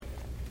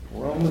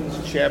Romans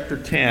chapter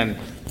 10.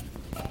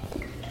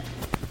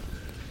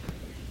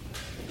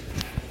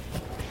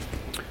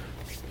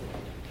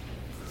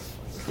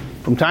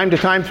 From time to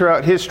time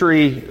throughout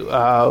history,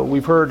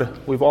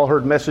 we've all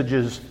heard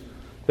messages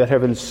that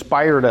have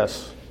inspired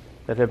us,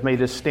 that have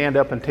made us stand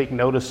up and take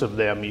notice of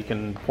them. You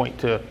can point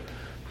to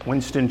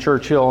Winston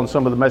Churchill and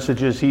some of the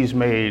messages he's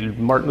made,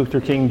 Martin Luther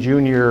King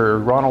Jr.,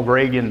 Ronald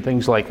Reagan,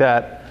 things like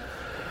that.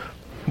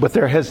 But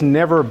there has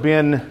never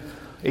been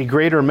a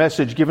greater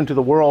message given to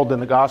the world than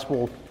the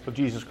gospel of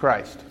Jesus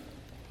Christ.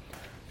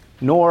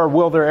 Nor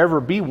will there ever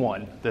be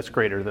one that's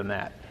greater than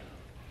that.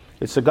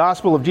 It's the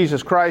gospel of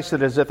Jesus Christ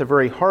that is at the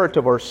very heart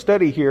of our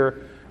study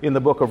here in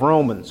the book of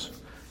Romans.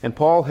 And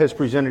Paul has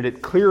presented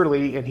it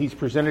clearly, and he's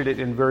presented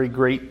it in very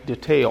great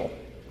detail.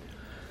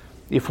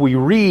 If we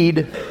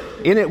read,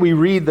 in it we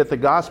read that the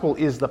gospel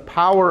is the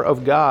power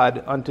of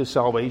God unto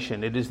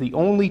salvation. It is the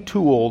only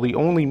tool, the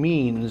only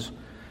means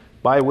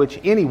by which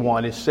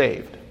anyone is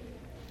saved.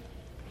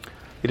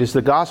 It is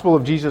the gospel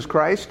of Jesus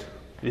Christ.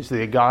 It is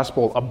the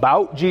gospel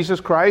about Jesus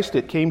Christ.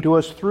 It came to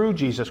us through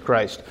Jesus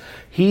Christ.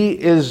 He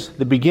is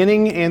the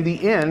beginning and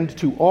the end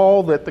to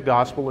all that the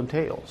gospel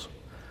entails.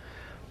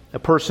 A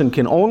person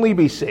can only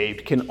be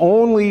saved, can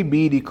only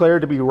be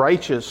declared to be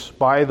righteous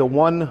by the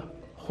one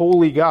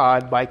holy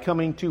God by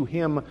coming to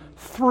Him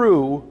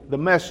through the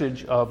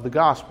message of the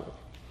gospel.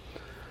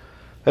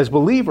 As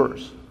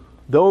believers,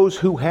 those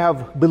who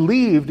have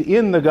believed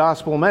in the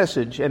gospel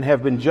message and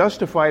have been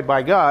justified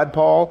by God,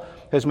 Paul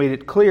has made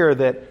it clear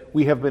that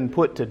we have been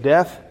put to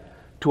death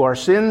to our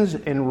sins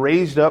and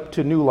raised up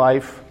to new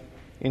life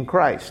in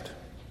Christ.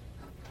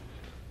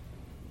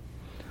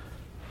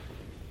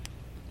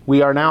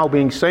 We are now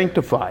being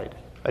sanctified,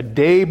 a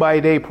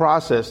day-by-day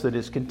process that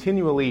is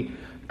continually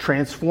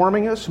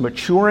transforming us,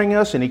 maturing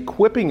us, and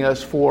equipping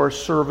us for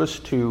service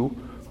to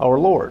our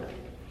Lord.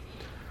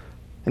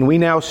 And we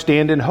now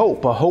stand in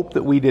hope, a hope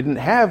that we didn't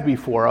have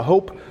before, a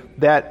hope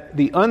that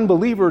the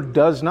unbeliever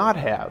does not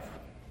have.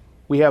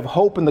 We have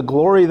hope in the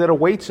glory that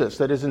awaits us,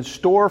 that is in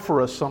store for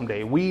us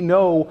someday. We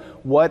know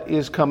what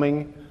is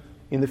coming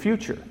in the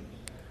future.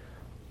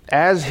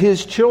 As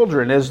His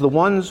children, as the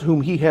ones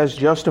whom He has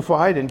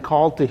justified and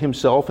called to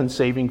Himself in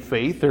saving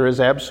faith, there is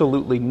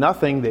absolutely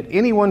nothing that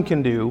anyone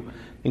can do,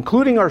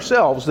 including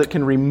ourselves, that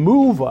can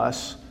remove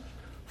us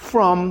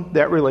from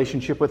that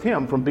relationship with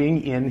Him, from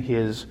being in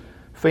His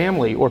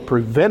family, or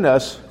prevent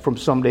us from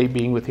someday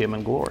being with Him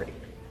in glory.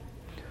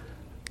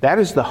 That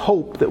is the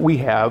hope that we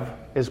have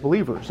as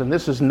believers. And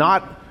this is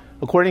not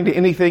according to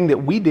anything that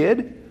we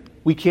did.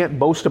 We can't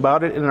boast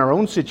about it in our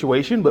own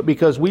situation, but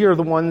because we are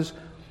the ones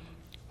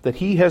that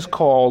He has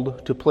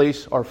called to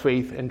place our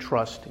faith and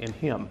trust in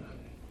Him.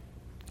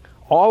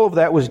 All of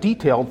that was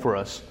detailed for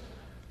us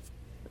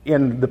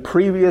in the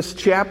previous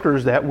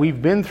chapters that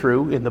we've been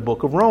through in the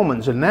book of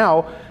Romans. And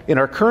now, in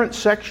our current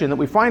section that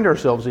we find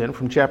ourselves in,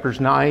 from chapters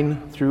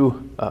 9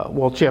 through,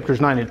 chapters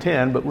 9 and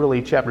 10, but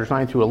really chapters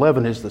 9 through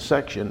 11 is the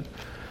section,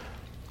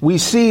 we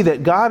see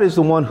that God is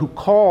the one who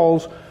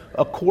calls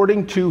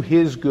according to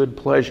His good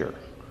pleasure.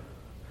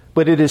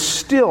 But it is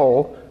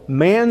still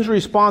man's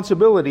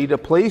responsibility to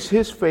place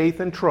his faith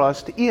and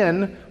trust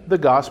in the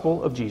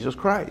gospel of Jesus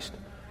Christ,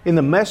 in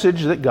the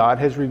message that God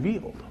has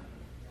revealed.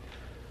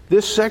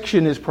 This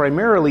section is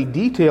primarily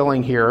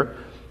detailing here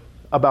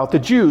about the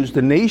Jews,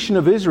 the nation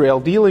of Israel,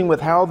 dealing with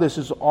how this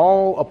is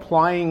all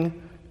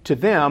applying to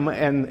them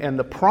and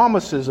the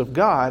promises of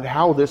God,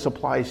 how this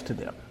applies to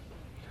them.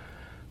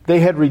 They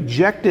had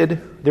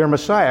rejected their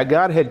Messiah.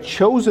 God had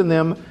chosen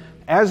them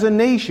as a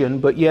nation,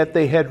 but yet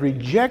they had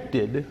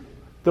rejected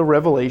the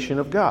revelation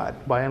of God,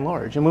 by and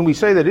large. And when we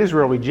say that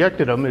Israel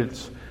rejected them,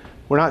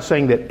 we're not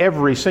saying that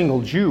every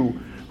single Jew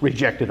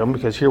rejected them,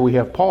 because here we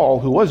have Paul,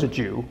 who was a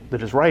Jew,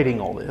 that is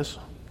writing all this.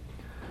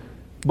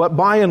 But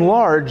by and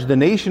large, the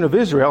nation of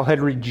Israel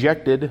had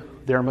rejected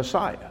their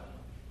Messiah.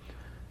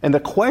 And the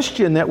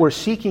question that we're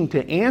seeking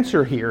to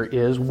answer here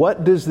is,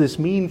 what does this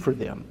mean for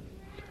them?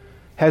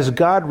 Has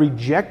God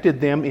rejected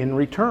them in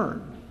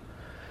return?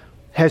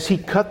 Has He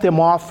cut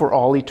them off for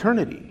all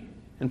eternity?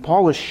 And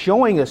Paul is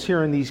showing us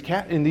here in these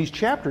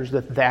chapters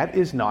that that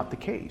is not the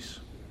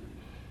case.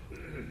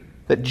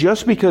 That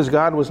just because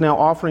God was now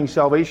offering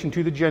salvation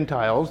to the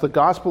Gentiles, the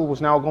gospel was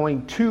now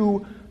going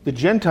to the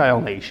Gentile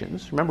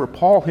nations. Remember,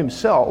 Paul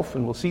himself,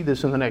 and we'll see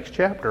this in the next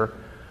chapter,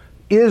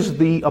 is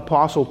the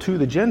apostle to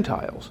the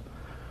Gentiles.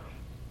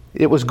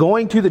 It was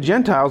going to the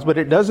Gentiles, but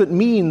it doesn't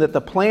mean that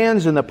the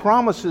plans and the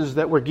promises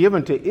that were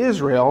given to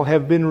Israel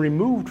have been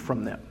removed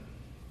from them.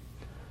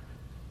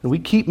 And we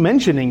keep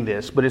mentioning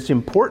this, but it's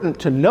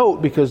important to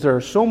note because there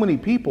are so many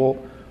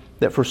people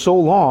that for so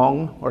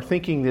long are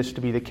thinking this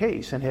to be the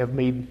case and have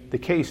made the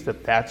case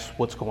that that's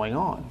what's going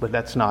on, but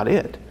that's not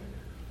it.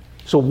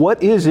 So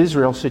what is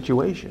Israel's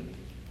situation?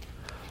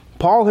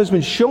 Paul has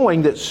been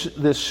showing this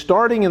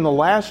starting in the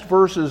last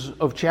verses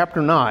of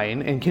chapter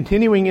 9 and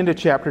continuing into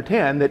chapter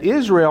 10, that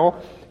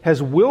Israel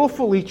has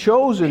willfully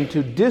chosen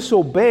to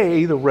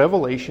disobey the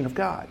revelation of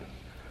God.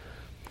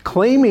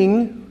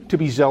 Claiming to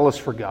be zealous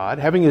for God,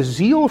 having a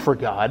zeal for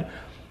God,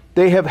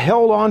 They have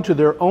held on to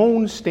their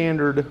own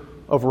standard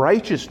of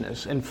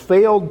righteousness and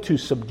failed to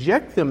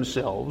subject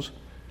themselves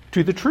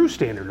to the true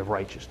standard of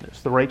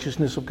righteousness, the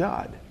righteousness of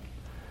God.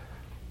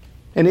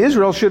 And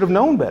Israel should have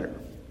known better.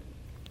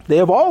 They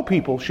of all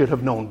people should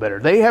have known better.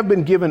 They have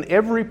been given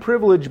every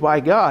privilege by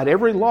God,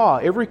 every law,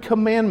 every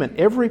commandment,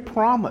 every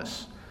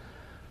promise.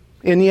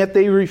 And yet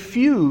they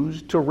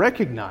refused to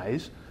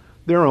recognize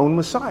their own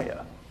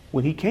Messiah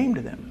when he came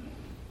to them.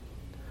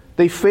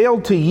 They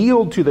failed to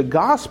yield to the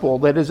gospel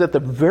that is at the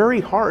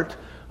very heart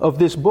of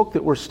this book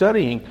that we're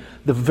studying,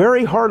 the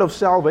very heart of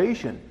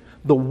salvation,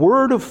 the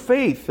word of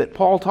faith that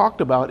Paul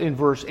talked about in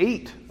verse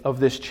 8 of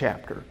this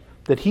chapter,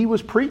 that he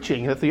was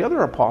preaching, that the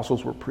other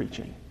apostles were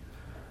preaching.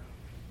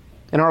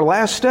 In our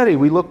last study,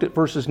 we looked at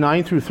verses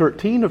 9 through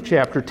 13 of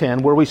chapter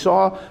 10, where we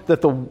saw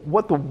that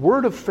what the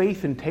word of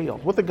faith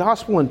entailed, what the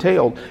gospel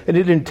entailed, and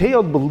it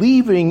entailed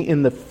believing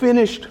in the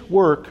finished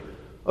work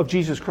of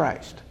Jesus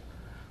Christ,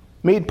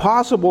 made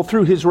possible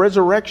through his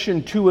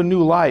resurrection to a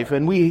new life.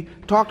 And we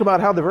talked about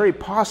how the very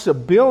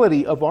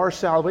possibility of our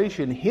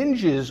salvation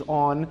hinges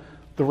on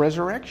the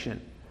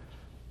resurrection.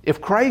 If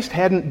Christ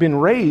hadn't been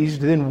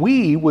raised, then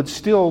we would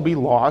still be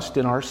lost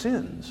in our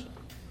sins.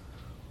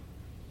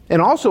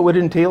 And also it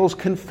entails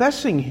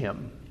confessing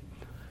him,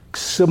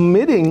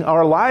 submitting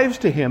our lives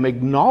to him,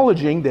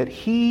 acknowledging that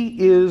he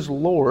is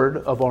Lord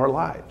of our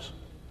lives.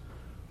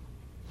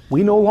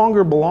 We no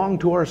longer belong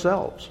to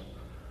ourselves.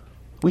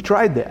 We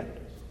tried that.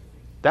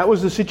 That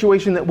was the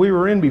situation that we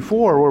were in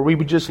before, where we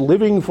were just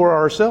living for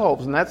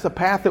ourselves. And that's the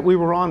path that we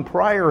were on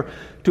prior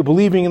to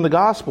believing in the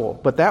gospel.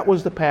 But that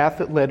was the path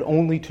that led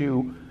only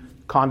to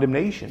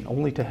condemnation,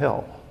 only to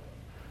hell.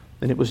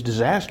 And it was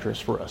disastrous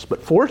for us.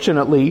 But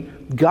fortunately,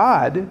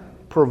 God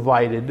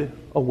provided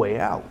a way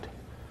out.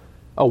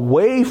 A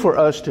way for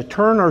us to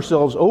turn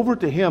ourselves over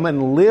to him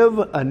and live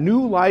a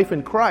new life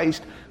in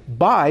Christ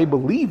by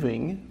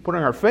believing,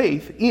 putting our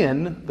faith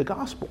in the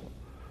gospel.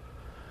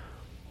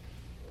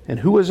 And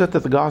who is it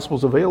that the gospel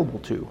is available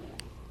to?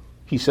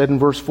 He said in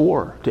verse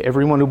 4, to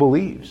everyone who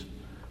believes.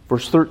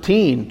 Verse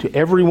 13, to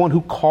everyone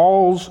who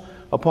calls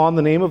upon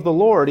the name of the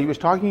Lord. He was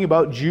talking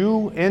about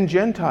Jew and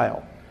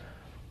Gentile,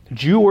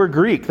 Jew or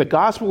Greek. The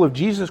gospel of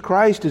Jesus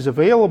Christ is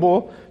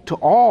available to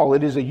all.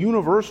 It is a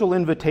universal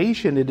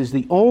invitation. It is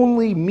the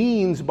only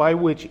means by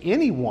which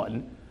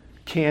anyone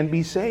can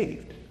be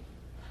saved.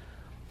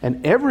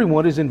 And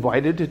everyone is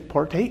invited to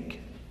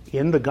partake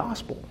in the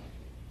gospel.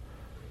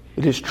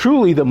 It is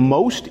truly the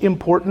most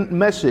important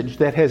message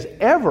that has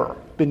ever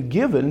been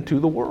given to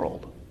the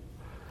world.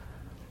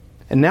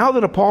 And now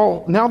that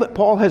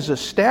Paul has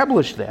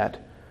established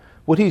that,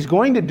 what he's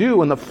going to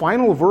do in the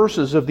final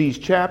verses of this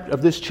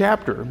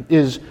chapter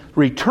is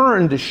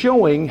return to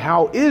showing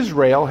how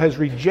Israel has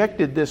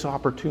rejected this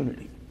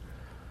opportunity.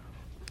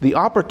 The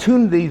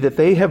opportunity that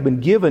they have been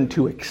given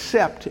to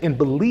accept and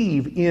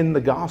believe in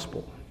the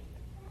gospel.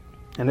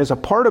 And as a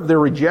part of their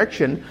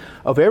rejection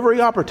of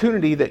every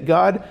opportunity that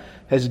God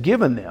has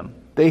given them,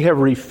 they have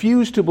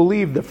refused to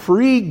believe the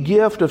free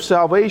gift of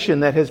salvation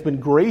that has been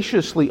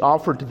graciously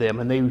offered to them,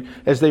 and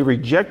as they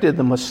rejected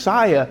the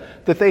Messiah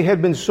that they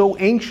had been so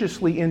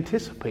anxiously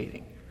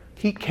anticipating.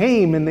 He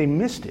came and they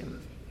missed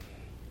him.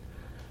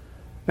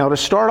 Now, to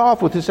start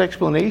off with this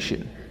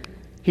explanation,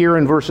 here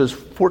in verses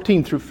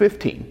 14 through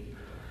 15,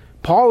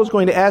 Paul is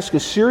going to ask a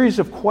series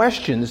of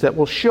questions that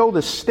will show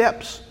the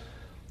steps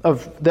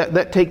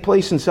that take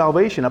place in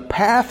salvation, a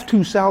path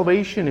to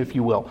salvation, if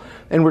you will.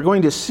 And we're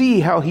going to see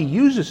how he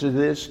uses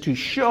this to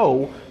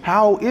show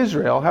how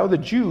the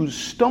Jews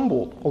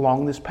stumbled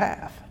along this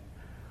path.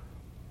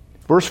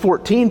 Verse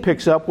 14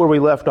 picks up where we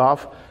left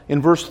off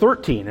in verse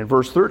 13. And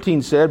verse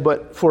 13 said,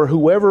 "But for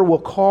whoever will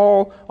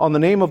call on the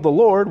name of the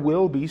Lord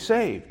will be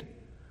saved."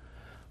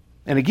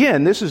 And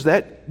again, this is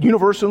that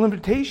universal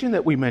invitation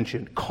that we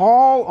mentioned.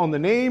 Call on the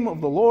name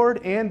of the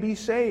Lord and be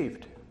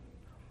saved.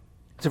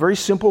 It's a very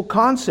simple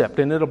concept,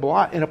 and it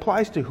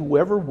applies to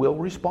whoever will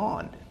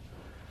respond.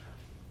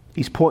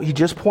 He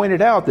just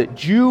pointed out that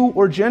Jew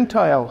or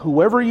Gentile,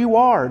 whoever you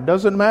are,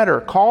 doesn't matter.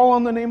 Call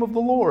on the name of the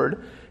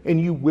Lord, and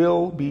you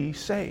will be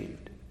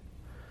saved.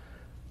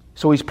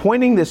 So he's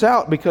pointing this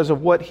out because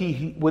of what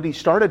he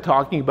started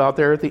talking about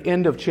there at the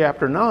end of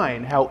chapter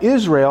 9, how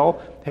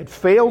Israel had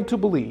failed to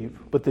believe,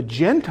 but the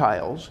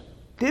Gentiles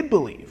did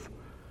believe.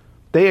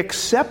 They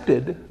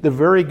accepted the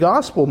very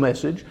gospel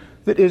message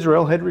that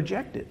Israel had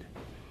rejected.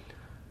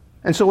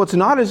 And so it's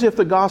not as if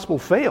the gospel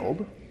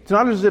failed. It's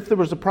not as if there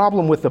was a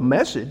problem with the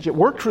message. It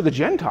worked for the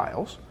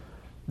Gentiles.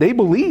 They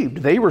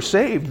believed. They were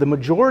saved. The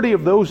majority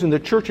of those in the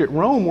church at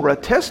Rome were a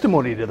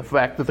testimony to the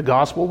fact that the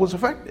gospel was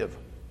effective,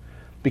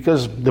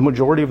 because the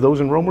majority of those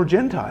in Rome were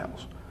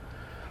Gentiles.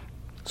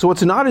 So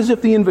it's not as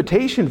if the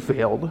invitation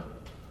failed,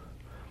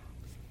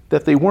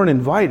 that they weren't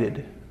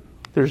invited.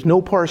 There's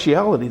no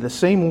partiality. The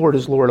same Lord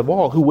is Lord of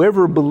all.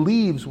 Whoever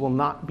believes will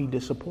not be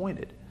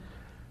disappointed.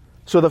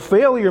 So the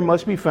failure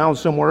must be found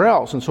somewhere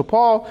else. And so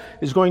Paul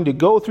is going to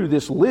go through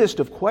this list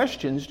of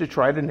questions to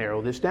try to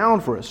narrow this down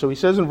for us. So he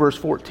says in verse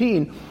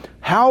 14,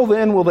 "How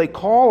then will they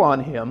call on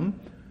him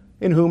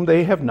in whom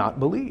they have not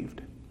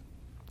believed?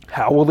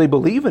 How will they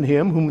believe in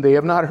him whom they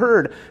have not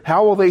heard?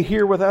 How will they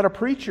hear without a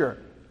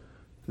preacher?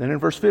 Then in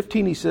verse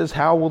 15 he says,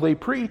 how will they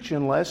preach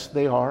unless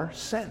they are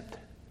sent?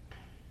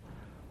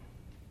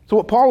 So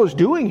what Paul is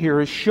doing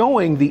here is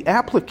showing the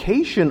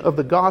application of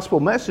the gospel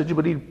message,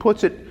 but he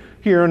puts it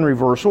here in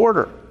reverse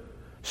order.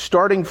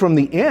 Starting from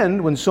the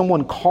end when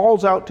someone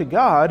calls out to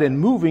God and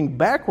moving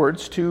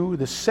backwards to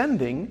the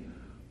sending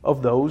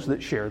of those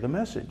that share the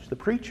message, the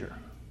preacher.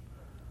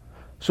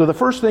 So the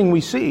first thing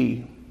we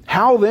see,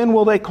 how then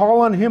will they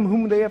call on him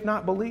whom they have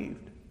not believed?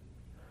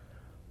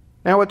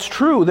 Now it's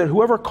true that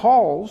whoever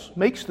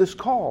makes this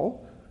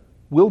call,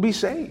 will be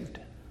saved.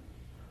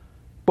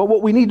 But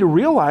what we need to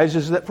realize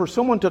is that for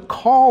someone to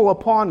call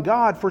upon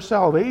God for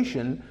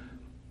salvation,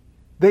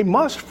 they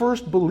must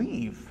first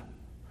believe.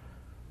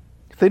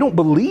 If they don't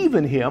believe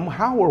in him,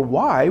 how or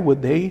why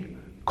would they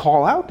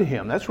call out to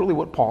him? That's really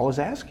what Paul is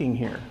asking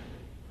here.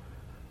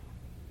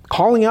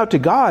 Calling out to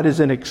God is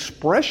an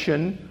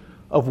expression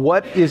of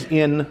what is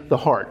in the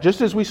heart.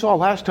 Just as we saw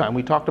last time,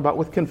 we talked about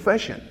with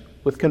confession,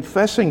 with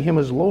confessing him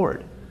as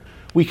Lord.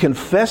 We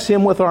confess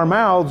him with our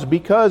mouths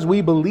because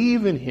we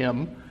believe in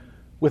him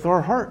with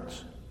our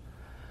hearts.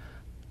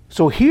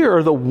 So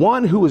here, the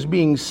one who is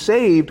being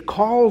saved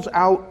calls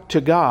out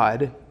to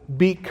God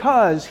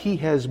because he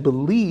has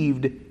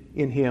believed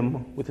in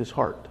him with his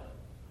heart.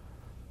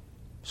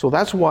 So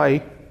that's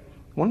why,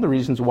 one of the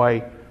reasons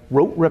why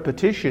rote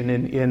repetition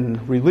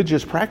in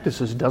religious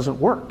practices doesn't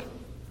work,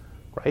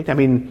 right? I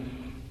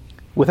mean,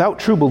 without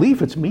true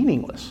belief, it's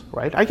meaningless,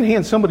 right? I can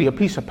hand somebody a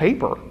piece of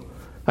paper.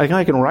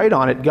 I can write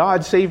on it,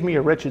 God save me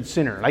a wretched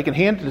sinner. And I can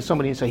hand it to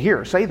somebody and say,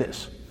 here, say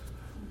this.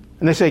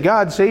 And they say,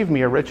 God save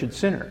me a wretched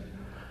sinner.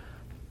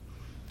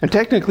 And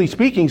technically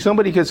speaking,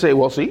 somebody could say,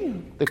 well, see,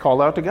 they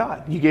called out to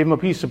God. You gave them a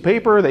piece of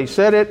paper, they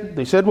said it,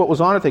 they said what was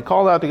on it, they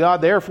called out to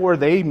God, therefore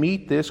they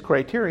meet this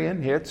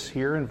criterion. It's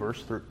here in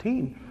verse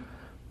 13.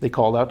 They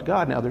called out to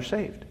God, now they're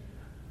saved.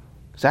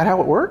 Is that how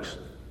it works?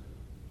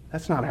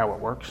 That's not how it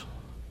works.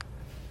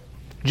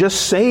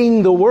 Just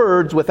saying the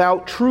words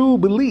without true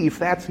belief,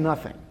 that's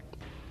nothing.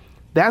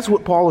 That's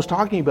what Paul is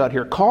talking about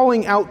here.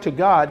 Calling out to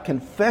God,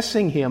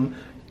 confessing him,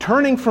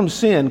 turning from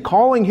sin,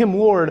 calling him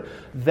Lord,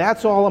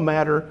 that's all a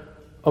matter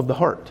of the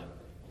heart,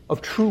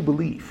 of true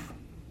belief.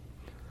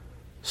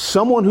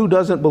 Someone who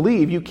doesn't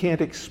believe, you can't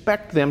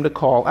expect them to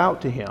call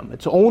out to him.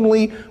 It's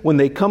only when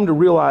they come to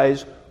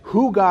realize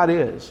who God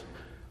is,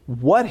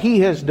 what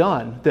he has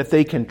done, that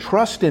they can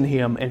trust in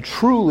him and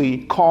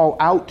truly call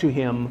out to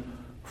him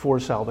for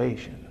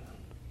salvation.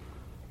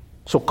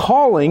 So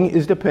calling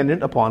is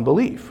dependent upon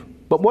belief.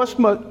 But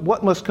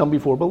what must come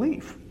before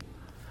belief?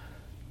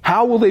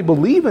 How will they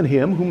believe in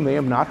him whom they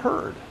have not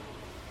heard?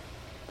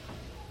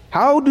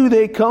 How do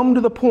they come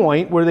to the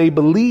point where they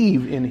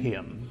believe in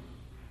him?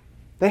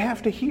 They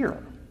have to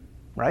hear,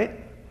 right?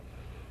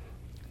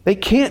 They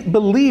can't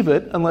believe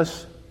it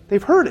unless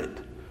they've heard it.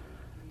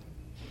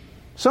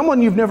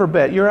 Someone you've never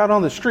met, you're out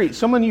on the street,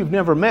 someone you've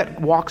never met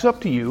walks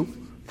up to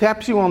you,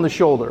 taps you on the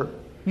shoulder,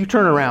 you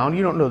turn around,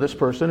 you don't know this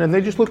person, and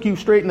they just look you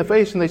straight in the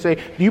face and they say,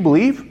 do you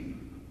believe?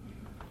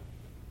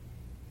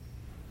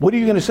 What are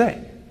you going to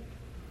say?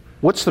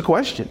 What's the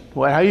question?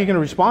 Well, how are you going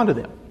to respond to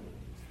them?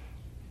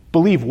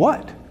 Believe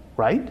what?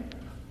 Right? And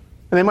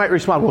they might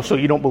respond, well, so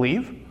you don't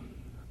believe?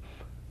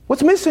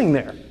 What's missing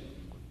there?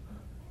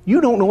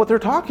 You don't know what they're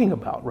talking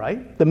about,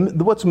 right?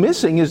 What's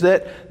missing is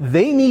that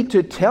they need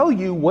to tell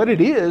you what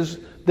it is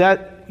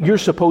that you're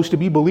supposed to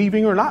be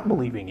believing or not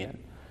believing in.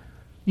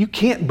 You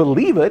can't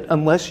believe it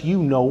unless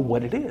you know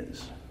what it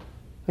is.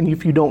 And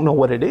if you don't know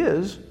what it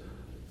is,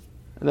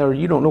 or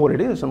you don't know what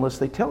it is unless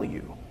they tell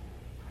you.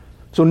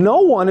 So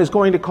no one is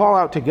going to call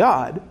out to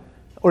God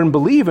or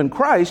believe in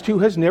Christ who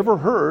has never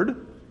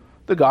heard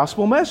the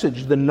gospel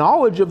message. The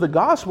knowledge of the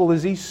gospel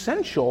is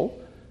essential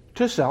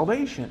to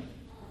salvation.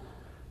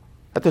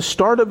 At the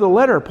start of the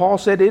letter, Paul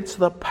said it's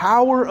the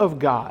power of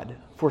God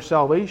for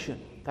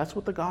salvation. That's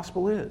what the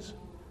gospel is.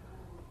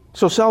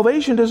 So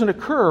salvation doesn't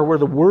occur where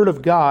the word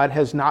of God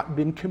has not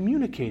been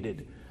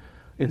communicated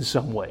in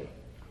some way,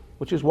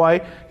 which is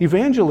why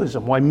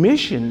evangelism, why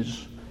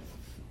missions,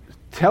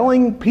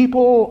 telling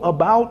people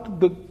about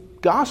the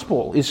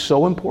gospel is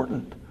so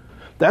important.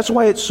 That's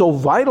why it's so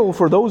vital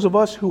for those of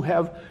us who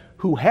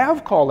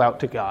have called out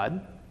to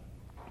God,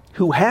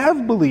 who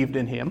have believed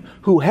in him,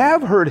 who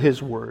have heard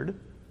his word,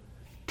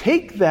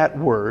 take that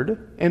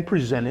word and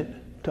present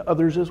it to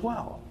others as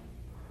well,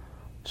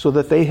 so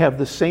that they have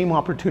the same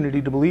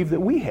opportunity to believe that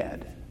we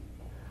had.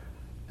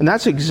 And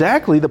that's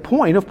exactly the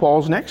point of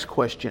Paul's next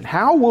question.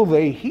 How will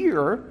they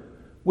hear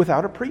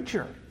without a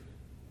preacher?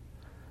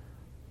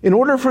 In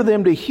order for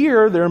them to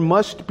hear, there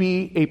must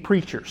be a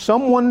preacher.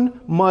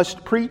 Someone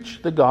must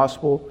preach the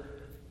gospel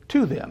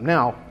to them.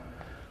 Now,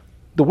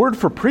 the word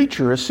for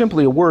preacher is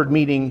simply a word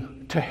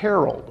meaning to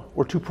herald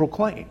or to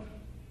proclaim.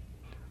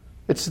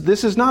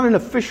 This is not an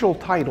official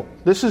title.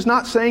 This is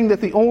not saying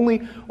that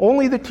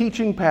only the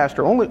teaching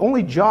pastor,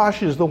 only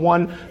Josh is the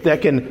one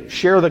that can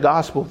share the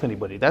gospel with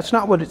anybody. That's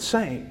not what it's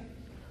saying.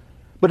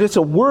 But it's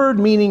a word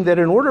meaning that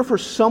in order for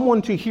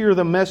someone to hear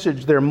the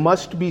message, there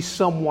must be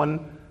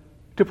someone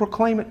to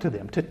proclaim it to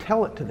them, to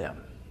tell it to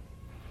them.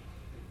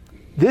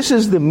 This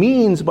is the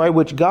means by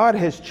which God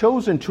has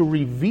chosen to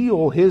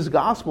reveal His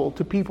gospel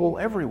to people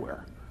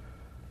everywhere,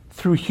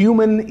 through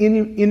human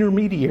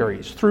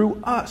intermediaries,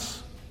 through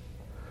us.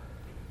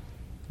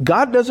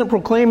 God doesn't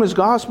proclaim His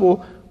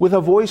gospel with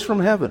a voice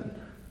from heaven.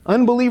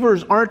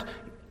 Unbelievers aren't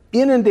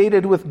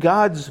inundated with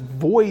God's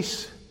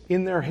voice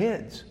in their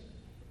heads.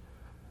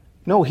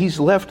 No, He's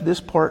left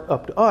this part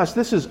up to us.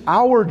 This is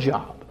our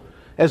job.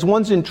 As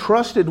ones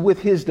entrusted with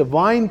His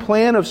divine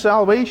plan of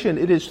salvation,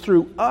 it is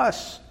through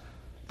us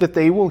that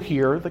they will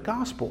hear the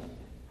gospel.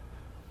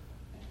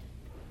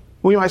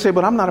 Well, you might say,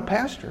 but I'm not a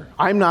pastor.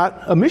 I'm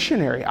not a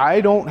missionary.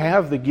 I don't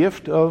have the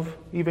gift of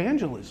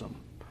evangelism.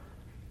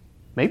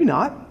 Maybe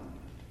not.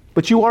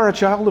 But you are a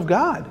child of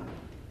God.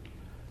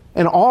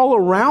 And all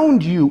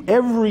around you,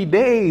 every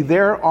day,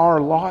 there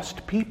are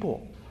lost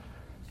people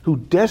who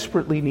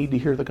desperately need to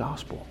hear the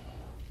gospel.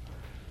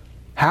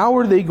 How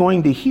are they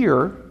going to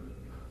hear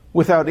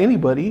without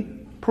anybody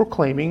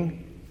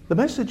proclaiming the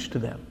message to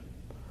them?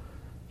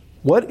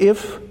 What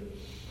if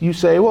you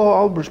say, well,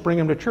 I'll just bring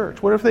them to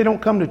church? What if they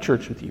don't come to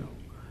church with you?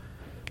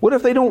 What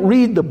if they don't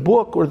read the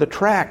book or the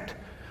tract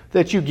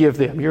that you give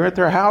them? You're at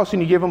their house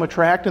and you give them a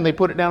tract and they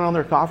put it down on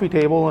their coffee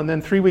table, and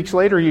then 3 weeks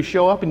later you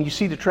show up and you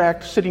see the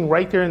tract sitting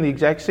right there in the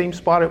exact same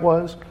spot it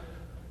was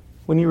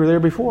when you were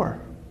there before.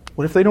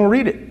 What if they don't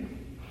read it?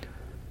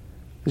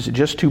 Is it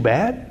just too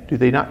bad? Do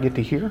they not get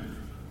to hear?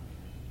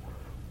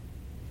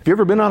 Have you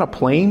ever been on a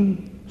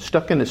plane,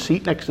 stuck in a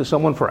seat next to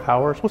someone for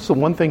hours? What's the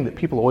one thing that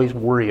people always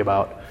worry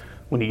about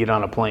when you get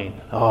on a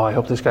plane? Oh, I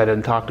hope this guy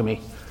doesn't talk to me.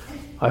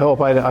 I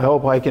hope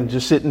I can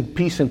just sit in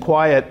peace and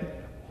quiet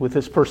with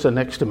this person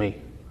next to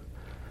me.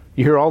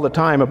 You hear all the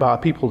time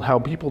about how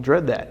people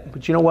dread that.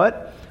 But you know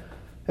what?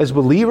 As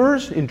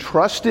believers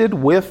entrusted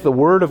with the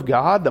Word of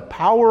God, the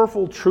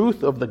powerful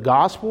truth of the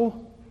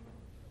gospel,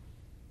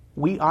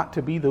 we ought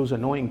to be those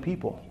annoying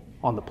people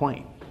on the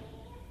plane.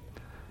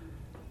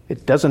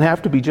 It doesn't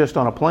have to be just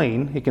on a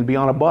plane. It can be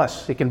on a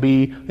bus. It can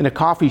be in a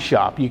coffee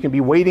shop. You can be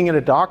waiting in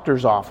a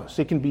doctor's office.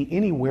 It can be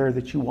anywhere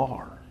that you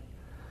are.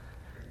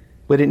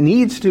 But it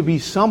needs to be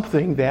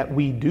something that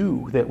we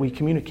do, that we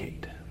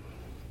communicate.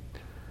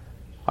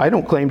 I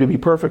don't claim to be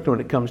perfect when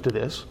it comes to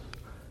this.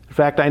 In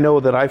fact, I know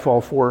that I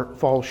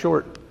fall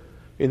short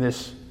in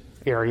this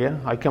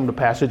area. I come to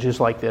passages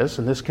like this,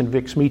 and this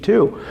convicts me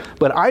too.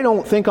 But I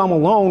don't think I'm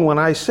alone when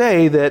I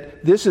say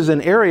that this is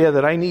an area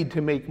that I need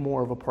to make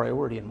more of a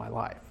priority in my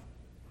life.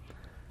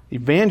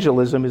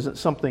 Evangelism isn't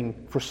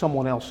something for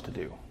someone else to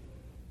do.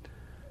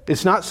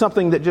 It's not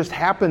something that just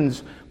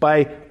happens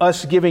by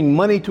us giving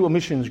money to a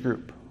missions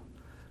group.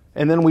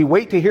 And then we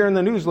wait to hear in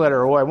the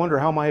newsletter, oh, I wonder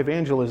how my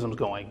evangelism's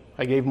going.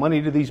 I gave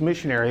money to these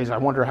missionaries. I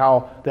wonder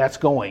how that's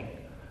going.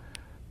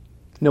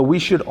 No, we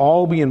should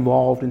all be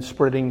involved in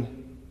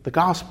spreading the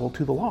gospel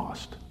to the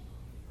lost.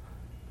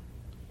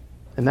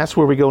 And that's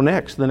where we go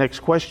next, the next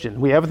question.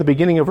 We have at the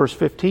beginning of verse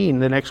 15,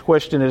 the next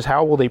question is,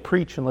 how will they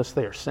preach unless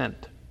they are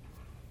sent?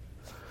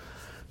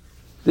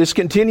 This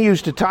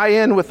continues to tie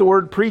in with the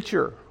word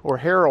preacher or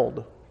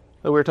herald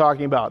that we're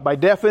talking about. By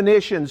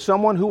definition,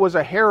 someone who was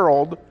a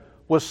herald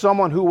was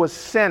someone who was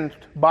sent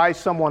by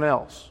someone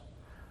else.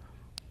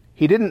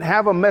 He didn't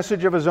have a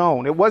message of his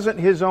own. It wasn't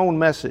his own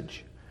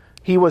message.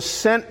 He was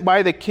sent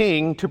by the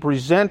king to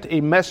present a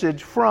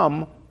message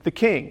from the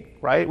king,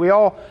 right? We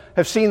all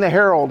have seen the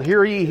herald,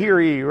 hear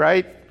ye,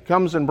 right?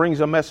 Comes and brings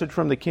a message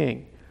from the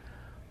king.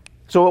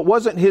 So it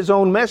wasn't his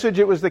own message,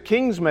 it was the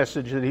king's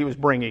message that he was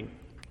bringing.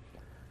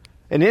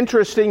 An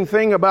interesting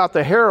thing about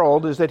the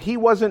herald is that he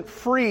wasn't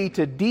free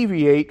to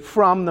deviate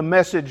from the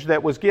message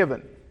that was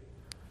given.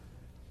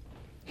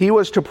 He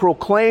was to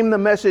proclaim the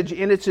message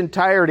in its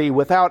entirety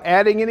without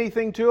adding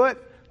anything to it,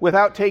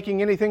 without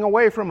taking anything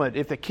away from it.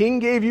 If the king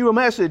gave you a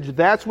message,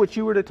 that's what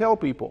you were to tell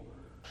people.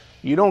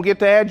 You don't get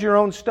to add your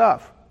own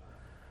stuff.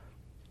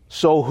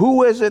 So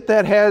who is it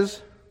that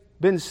has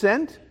been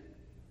sent?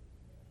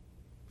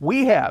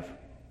 We have.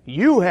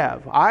 You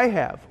have. I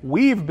have.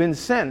 We've been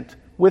sent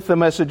with the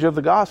message of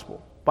the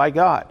gospel by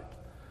God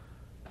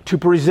to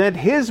present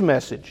His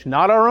message,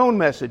 not our own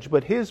message,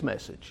 but His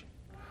message.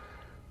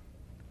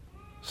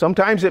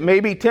 Sometimes it may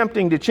be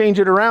tempting to change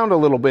it around a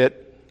little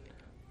bit.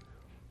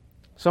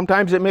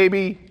 Sometimes it may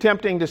be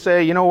tempting to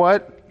say, you know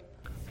what?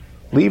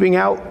 Leaving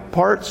out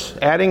parts,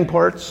 adding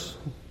parts,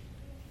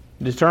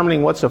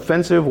 determining what's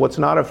offensive, what's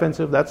not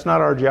offensive, that's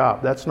not our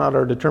job. That's not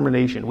our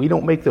determination. We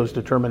don't make those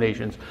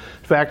determinations.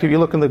 In fact, if you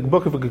look in the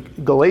book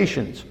of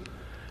Galatians,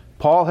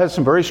 Paul has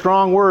some very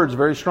strong words,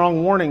 very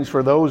strong warnings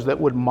for those that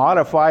would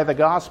modify the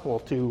gospel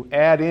to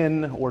add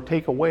in or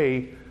take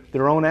away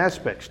their own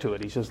aspects to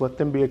it. He says, let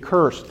them be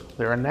accursed.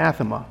 They're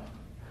anathema.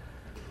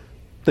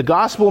 The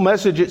gospel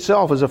message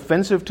itself is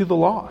offensive to the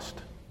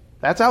lost.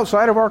 That's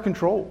outside of our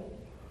control,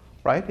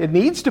 right? It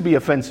needs to be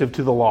offensive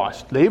to the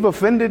lost. They've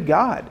offended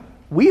God.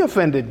 We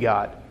offended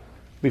God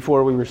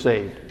before we were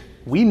saved.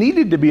 We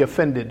needed to be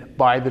offended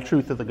by the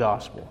truth of the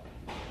gospel.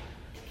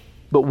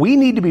 But we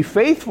need to be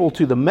faithful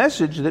to the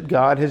message that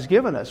God has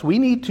given us. We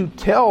need to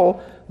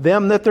tell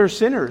them that they're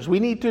sinners. We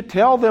need to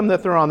tell them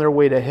that they're on their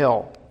way to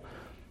hell.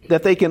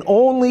 That they can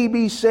only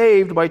be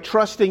saved by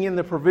trusting in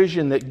the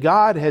provision that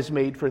God has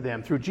made for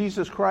them through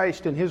Jesus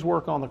Christ and His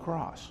work on the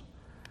cross.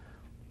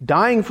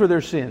 Dying for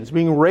their sins,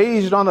 being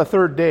raised on the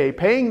third day,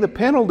 paying the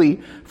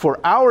penalty for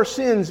our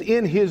sins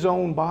in His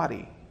own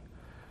body,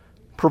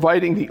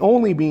 providing the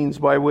only means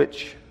by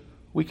which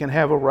we can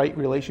have a right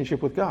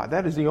relationship with God.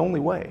 That is the only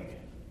way.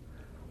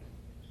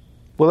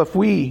 Well, if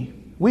we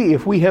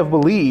have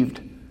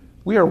believed,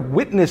 we are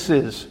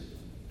witnesses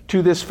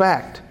to this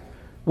fact.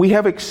 We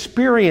have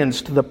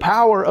experienced the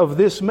power of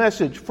this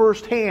message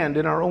firsthand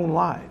in our own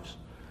lives,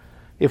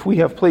 if we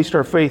have placed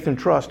our faith and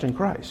trust in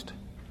Christ.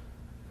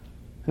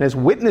 And as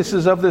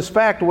witnesses of this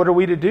fact, what are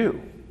we to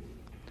do?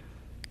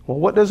 Well,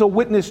 what does a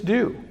witness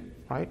do?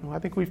 Right? Well, I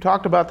think we've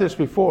talked about this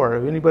before.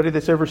 Anybody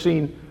that's ever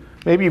seen,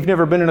 maybe you've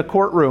never been in a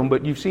courtroom,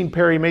 but you've seen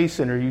Perry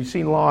Mason or you've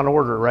seen Law and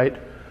Order, right?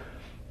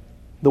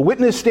 The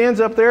witness stands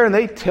up there and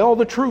they tell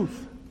the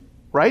truth,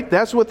 right?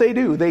 That's what they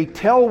do. They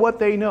tell what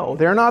they know.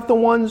 They're not the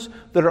ones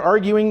that are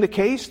arguing the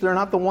case. They're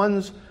not the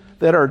ones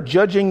that are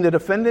judging the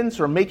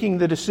defendants or making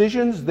the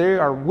decisions. They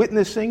are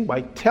witnessing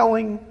by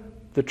telling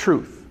the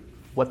truth,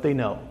 what they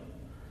know.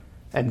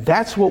 And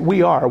that's what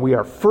we are. We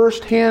are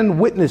first-hand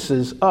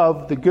witnesses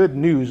of the good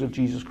news of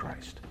Jesus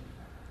Christ.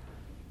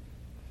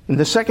 In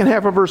the second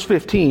half of verse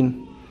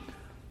 15,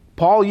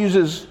 Paul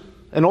uses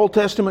an Old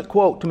Testament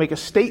quote to make a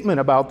statement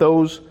about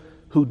those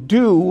who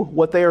do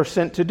what they are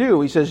sent to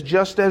do. He says,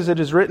 just as it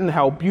is written,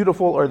 how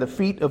beautiful are the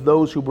feet of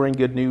those who bring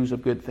good news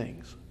of good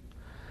things.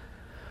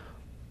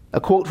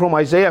 A quote from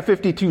Isaiah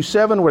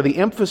 52:7, where the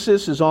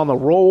emphasis is on the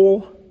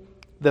role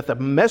that the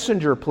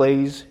messenger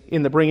plays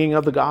in the bringing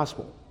of the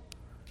gospel.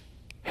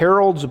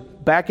 Heralds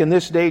back in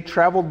this day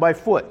traveled by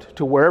foot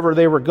to wherever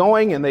they were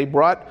going, and they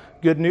brought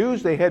good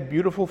news. They had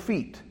beautiful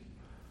feet,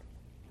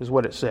 is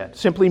what it said.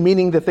 Simply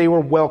meaning that they were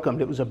welcomed.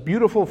 It was a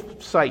beautiful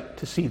sight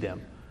to see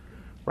them,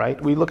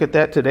 right? We look at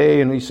that today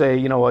and we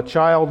say, a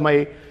child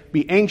may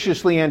be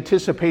anxiously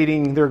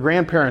anticipating their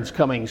grandparents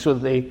coming, so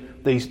they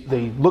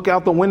look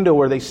out the window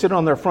or they sit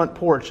on their front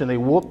porch and they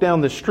look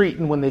down the street,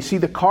 and when they see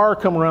the car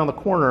come around the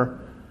corner,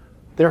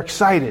 they're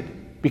excited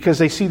because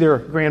they see their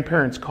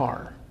grandparents'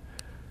 car.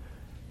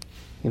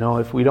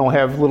 If we don't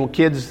have little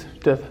kids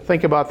to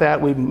think about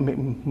that, we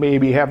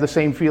maybe have the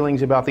same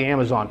feelings about the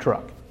Amazon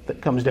truck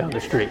that comes down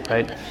the street,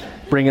 right?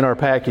 Bringing our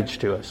package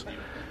to us.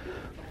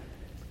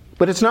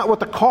 But it's not what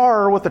the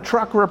car or what the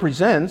truck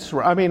represents.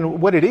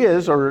 What it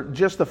is, or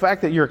just the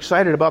fact that you're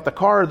excited about the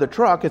car or the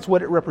truck, it's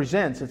what it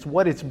represents. It's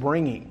what it's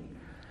bringing.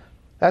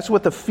 That's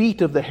what the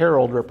feet of the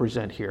herald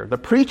represent here. The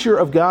preacher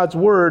of God's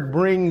word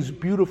brings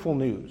beautiful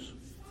news,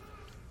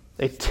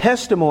 a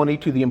testimony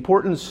to the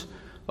importance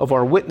of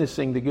our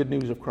witnessing the good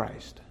news of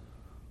Christ,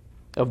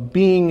 of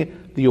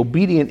being the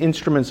obedient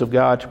instruments of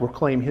God to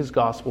proclaim His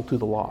gospel to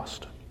the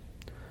lost.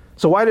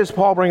 So why does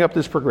Paul bring up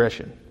this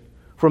progression?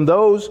 From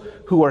those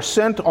who are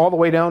sent all the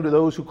way down to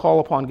those who call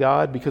upon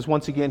God, because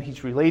once again,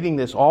 he's relating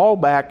this all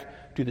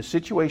back to the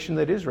situation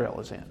that Israel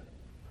is in.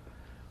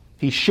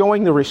 He's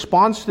showing the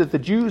response that the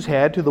Jews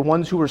had to the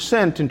ones who were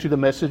sent and to the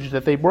message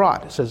that they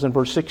brought. It says in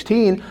verse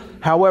 16,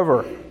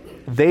 however,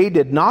 they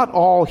did not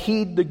all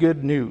heed the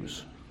good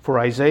news. For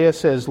Isaiah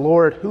says,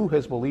 Lord, who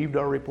has believed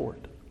our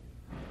report?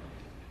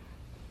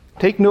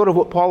 Take note of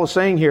what Paul is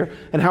saying here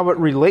and how it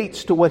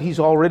relates to what he's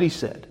already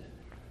said.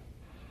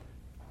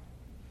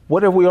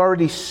 What have we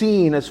already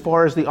seen as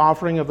far as the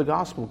offering of the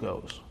gospel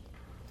goes?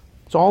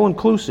 It's all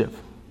inclusive.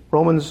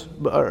 Romans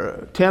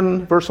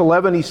 10, verse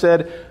 11, he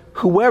said,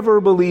 whoever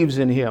believes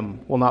in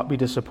him will not be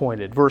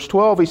disappointed. Verse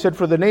 12, he said,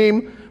 for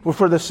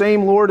the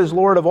same Lord is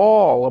Lord of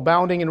all,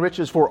 abounding in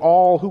riches for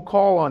all who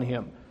call on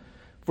him.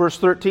 Verse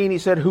 13, he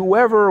said,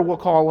 whoever will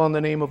call on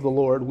the name of the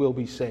Lord will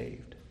be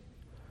saved.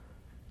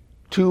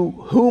 To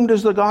whom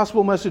does the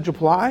gospel message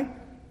apply?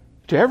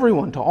 To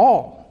everyone, to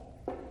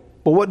all.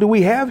 But what do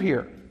we have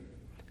here?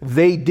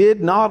 They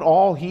did not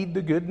all heed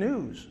the good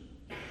news.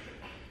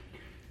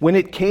 When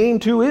it came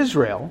to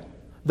Israel,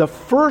 the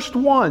first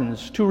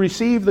ones to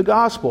receive the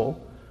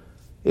gospel,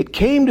 it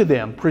came to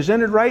them,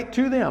 presented right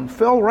to them,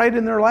 fell right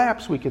in their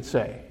laps, we could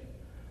say.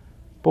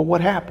 But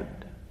what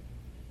happened?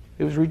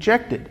 It was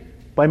rejected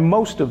by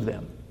most of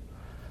them.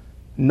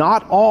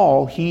 Not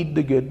all heed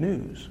the good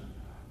news.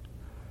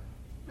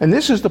 And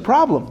this is the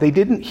problem. They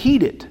didn't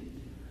heed it.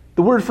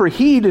 The word for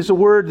heed is a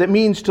word that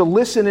means to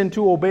listen and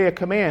to obey a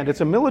command.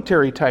 It's a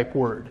military type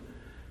word.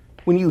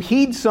 When you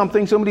heed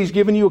something, somebody's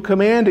given you a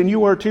command and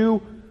you are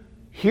to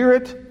hear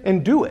it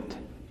and do it.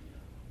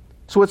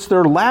 So it's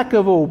their lack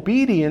of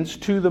obedience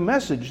to the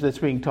message that's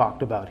being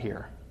talked about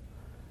here.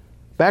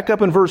 Back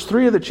up in verse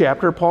 3 of the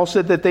chapter, Paul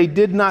said that they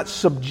did not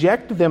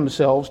subject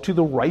themselves to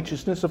the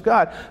righteousness of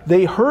God.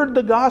 They heard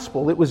the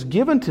gospel, it was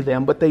given to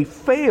them, but they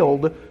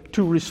failed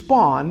to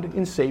respond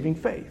in saving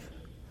faith.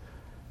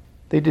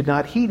 They did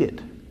not heed it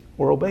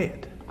or obey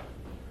it.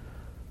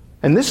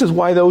 And this is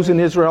why those in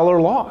Israel are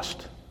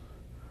lost.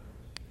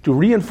 To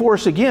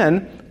reinforce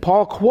again,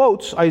 Paul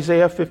quotes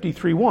Isaiah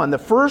 53:1, the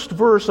first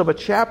verse of a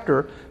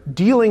chapter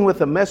dealing with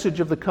the message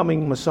of the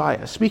coming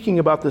Messiah, speaking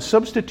about the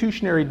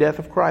substitutionary death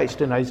of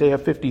Christ in Isaiah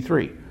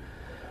 53.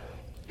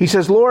 He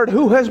says, "Lord,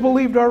 who has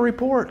believed our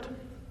report?"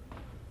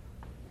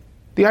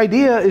 The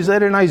idea is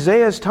that in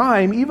Isaiah's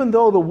time, even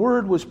though the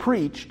word was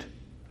preached,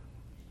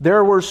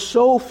 there were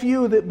so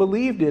few that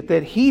believed it,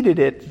 that heeded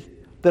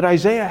it, that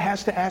Isaiah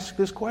has to ask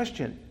this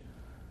question.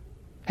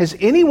 Has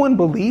anyone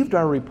believed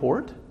our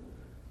report?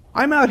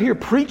 I'm out here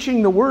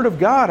preaching the Word of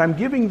God. I'm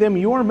giving them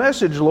your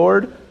message,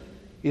 Lord.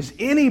 Is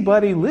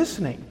anybody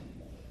listening?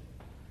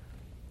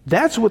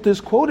 That's what this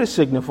quote is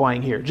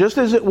signifying here. Just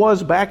as it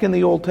was back in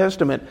the Old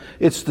Testament,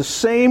 it's the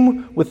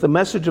same with the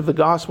message of the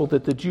gospel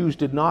that the Jews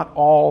did not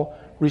all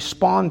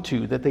respond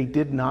to, that they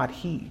did not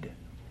heed.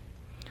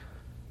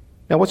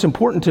 Now, what's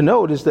important to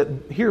note is that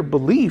here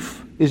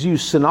belief is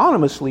used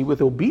synonymously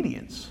with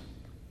obedience.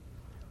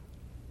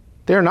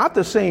 They're not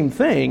the same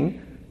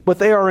thing, but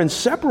they are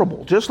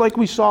inseparable, just like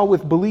we saw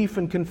with belief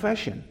and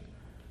confession.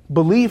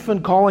 Belief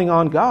and calling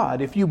on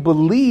God. If you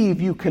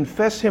believe, you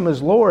confess Him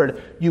as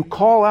Lord, you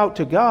call out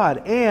to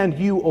God, and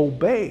you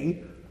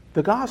obey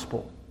the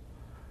gospel.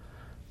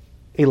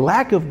 A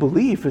lack of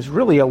belief is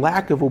really a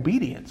lack of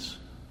obedience.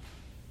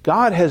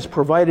 God has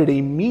provided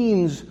a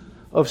means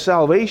of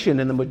salvation,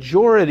 and the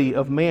majority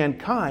of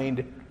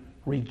mankind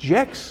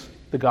rejects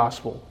the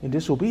gospel in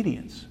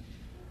disobedience.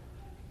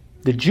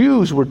 The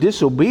Jews were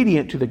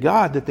disobedient to the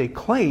God that they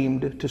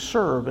claimed to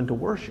serve and to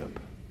worship.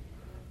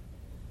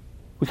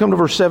 We come to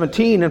verse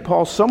 17, and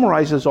Paul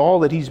summarizes all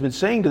that he's been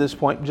saying to this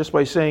point just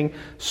by saying,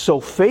 "So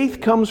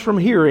faith comes from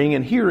hearing,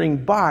 and hearing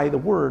by the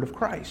word of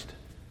Christ."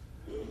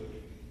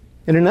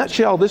 In a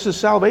nutshell, this is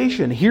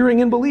salvation,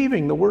 hearing and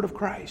believing the word of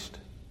Christ.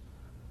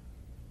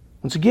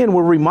 Once again,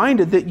 we're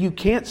reminded that you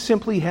can't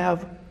simply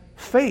have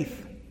faith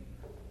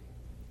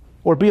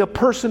or be a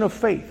person of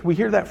faith. We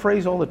hear that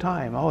phrase all the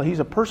time. Oh, he's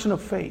a person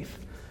of faith.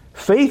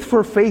 Faith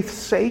for faith's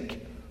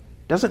sake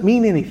doesn't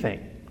mean anything.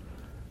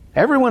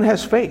 Everyone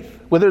has faith,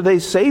 whether they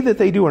say that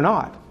they do or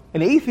not.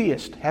 An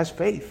atheist has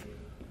faith.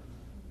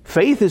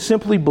 Faith is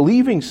simply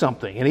believing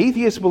something. An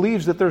atheist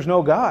believes that there's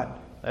no God.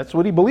 That's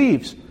what he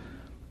believes.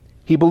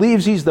 He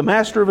believes he's the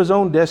master of his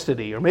own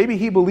destiny. Or maybe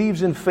he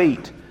believes in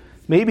fate.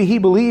 Maybe he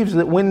believes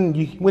that when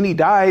he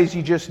dies,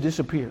 he just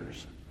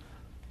disappears.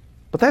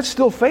 But that's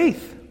still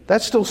faith.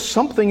 That's still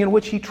something in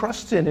which he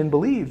trusts in and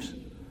believes.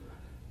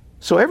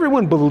 So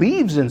everyone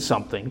believes in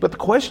something, but the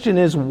question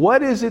is,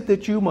 what is it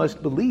that you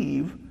must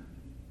believe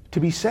to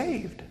be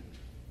saved?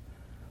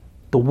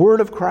 The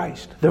word of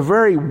Christ, the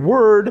very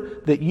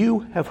word that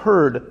you have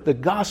heard, the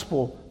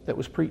gospel that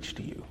was preached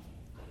to you.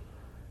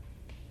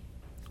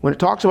 When it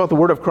talks about the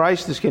word of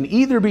Christ, this can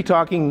either be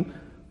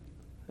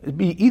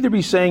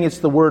saying it's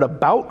the word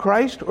about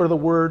Christ or the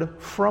word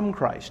from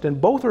Christ, and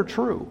both are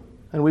true.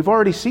 And we've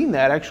already seen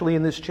that actually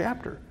in this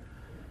chapter.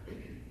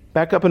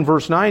 Back up in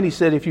verse 9, he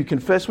said, "If you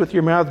confess with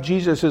your mouth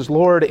Jesus is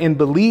Lord and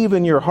believe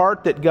in your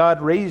heart that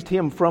God raised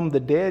Him from the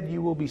dead,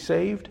 you will be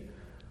saved."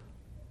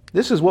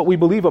 This is what we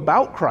believe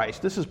about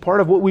Christ. This is part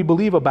of what we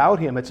believe about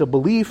Him. It's a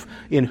belief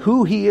in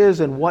who He is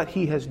and what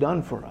He has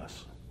done for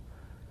us.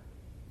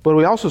 But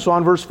we also saw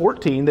in verse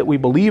 14 that we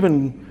believe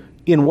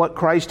in what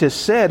Christ has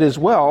said as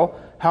well.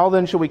 How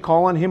then shall we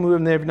call on Him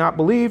whom they have not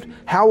believed?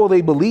 How will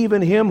they believe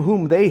in Him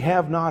whom they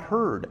have not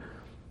heard?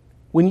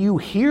 When you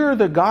hear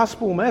the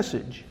gospel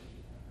message,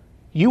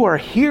 you are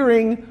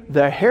hearing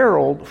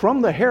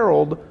from the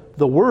herald,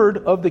 the word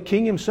of the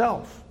King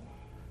Himself.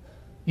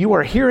 You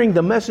are hearing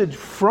the message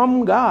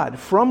from God,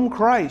 from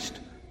Christ,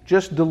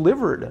 just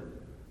delivered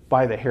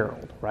by the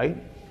herald, right?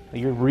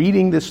 You're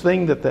reading this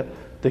thing that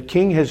the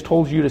King has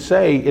told you to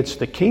say. It's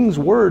the King's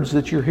words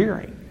that you're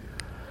hearing.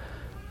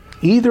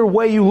 Either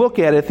way you look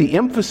at it, the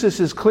emphasis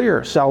is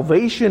clear.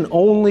 Salvation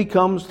only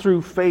comes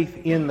through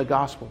faith in the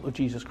gospel of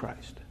Jesus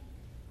Christ.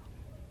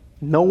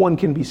 No one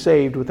can be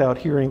saved without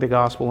hearing the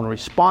gospel and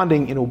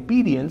responding in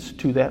obedience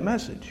to that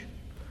message.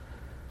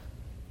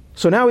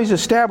 So now he's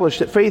established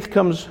that faith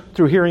comes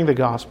through hearing the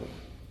gospel.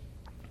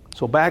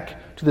 So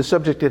back to the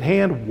subject at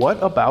hand,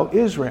 what about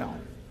Israel?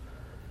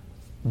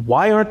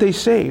 Why aren't they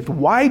saved?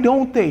 Why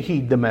don't they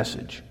heed the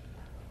message?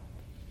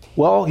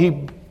 Well,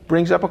 he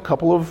brings up a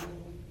couple of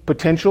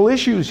potential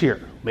issues here.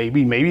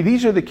 Maybe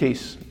these are the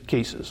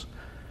cases.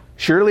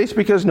 Surely it's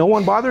because no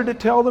one bothered to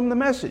tell them the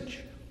message.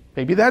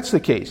 Maybe that's the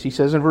case. He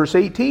says in verse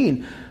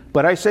 18,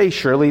 "But I say,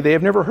 surely they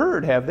have never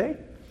heard, have they?"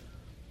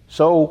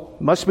 So,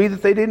 must be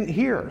that they didn't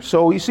hear.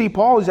 So, you see,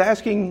 Paul is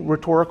asking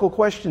rhetorical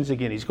questions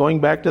again. He's going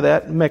back to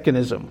that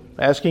mechanism,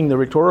 asking the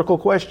rhetorical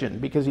question,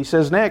 because he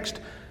says next,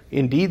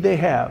 "Indeed they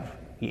have."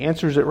 He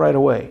answers it right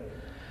away.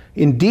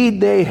 "Indeed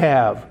they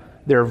have.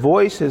 Their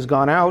voice has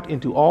gone out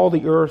into all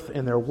the earth,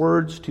 and their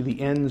words to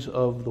the ends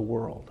of the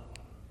world."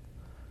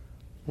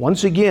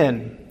 Once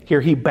again,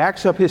 here he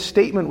backs up his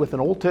statement with an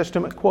Old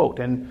Testament quote.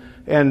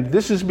 And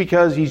this is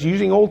because he's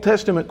using Old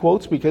Testament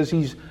quotes because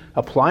he's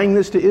applying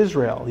this to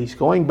Israel. He's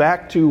going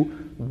back to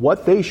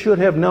what they should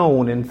have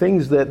known and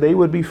things that they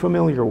would be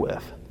familiar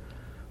with.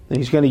 And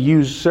he's going to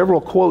use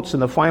several quotes in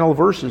the final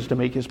verses to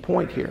make his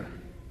point here.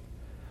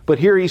 But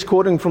here he's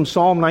quoting from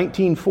Psalm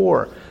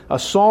 19:4, a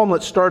psalm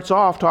that starts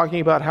off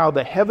talking about how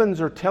the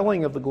heavens are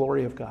telling of the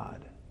glory of God.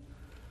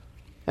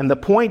 And the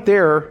point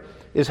there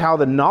is how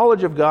the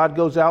knowledge of God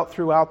goes out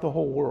throughout the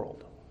whole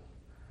world.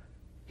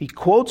 He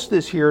quotes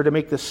this here to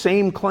make the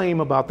same claim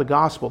about the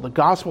gospel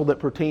that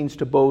pertains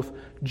to both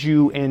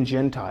Jew and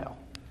Gentile.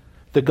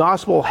 The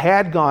gospel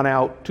had gone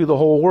out to the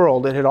whole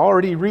world. It had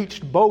already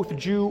reached both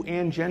Jew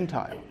and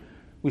Gentile.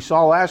 We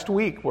saw last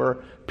week where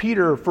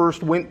Peter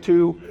first went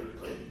to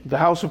the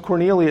house of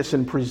Cornelius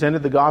and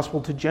presented the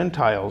gospel to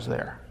Gentiles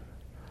there.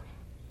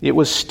 It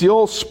was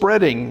still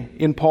spreading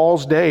in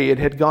Paul's day. It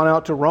had gone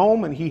out to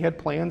Rome, and he had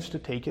plans to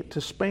take it to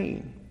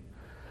Spain.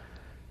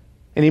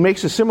 And he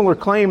makes a similar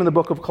claim in the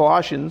book of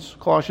Colossians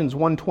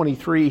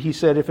 1:23. He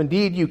said, "If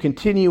indeed you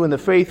continue in the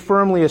faith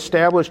firmly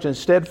established and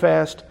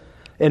steadfast,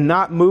 and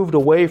not moved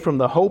away from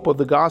the hope of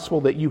the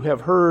gospel that you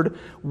have heard,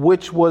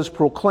 which was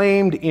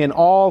proclaimed in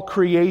all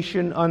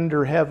creation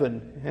under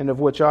heaven, and of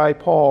which I,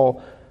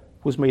 Paul,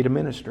 was made a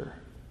minister."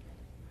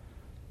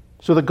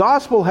 So the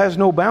gospel has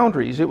no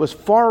boundaries. It was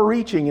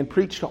far-reaching and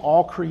preached to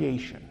all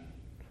creation.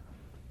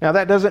 Now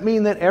that doesn't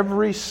mean that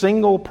every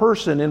single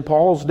person in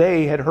Paul's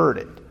day had heard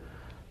it.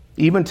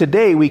 Even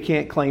today we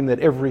can't claim that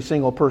every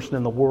single person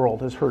in the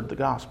world has heard the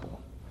gospel.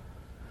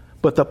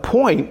 But the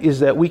point is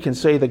that we can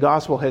say the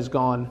gospel has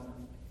gone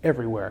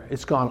everywhere.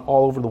 It's gone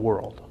all over the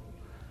world.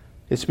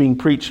 It's being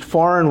preached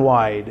far and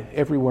wide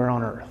everywhere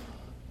on earth.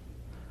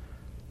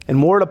 And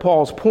more to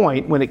Paul's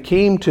point, when it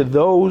came to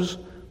those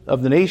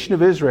of the nation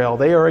of Israel,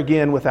 they are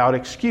again without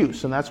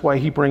excuse. And that's why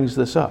he brings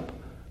this up.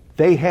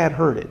 They had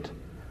heard it.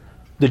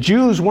 The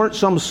Jews weren't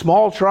some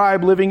small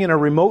tribe living in a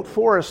remote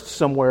forest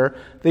somewhere.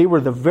 They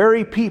were the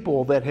very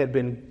people that had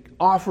been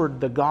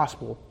offered the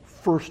gospel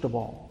first of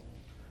all.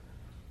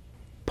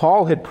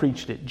 Paul had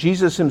preached it.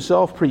 Jesus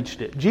himself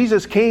preached it.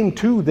 Jesus came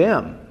to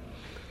them.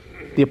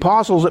 The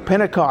apostles at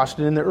Pentecost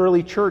and in the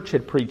early church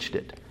had preached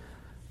it.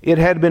 It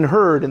had been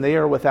heard, and they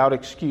are without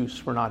excuse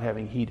for not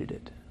having heeded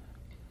it.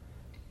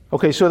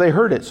 Okay, so they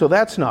heard it, so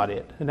that's not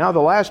it. And now the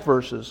last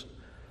verses,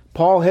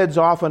 Paul heads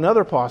off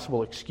another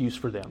possible excuse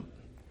for them.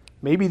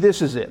 Maybe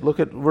this is it. Look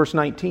at verse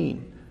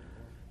 19.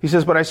 He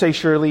says, "But I say,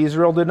 surely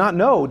Israel did not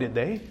know, did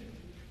they?"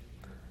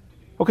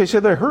 Okay, so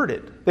they heard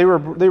it. They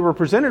were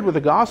presented with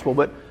the gospel,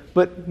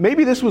 but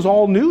maybe this was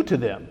all new to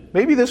them.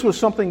 Maybe this was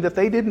something that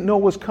they didn't know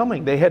was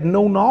coming. They had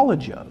no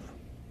knowledge of.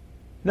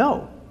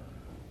 No,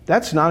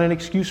 that's not an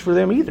excuse for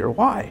them either.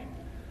 Why?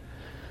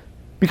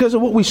 Because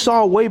of what we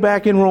saw way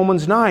back in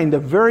Romans 9, the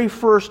very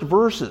first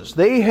verses.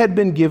 They had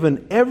been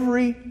given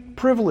every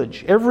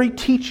privilege, every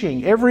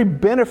teaching, every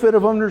benefit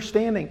of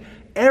understanding.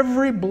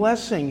 Every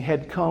blessing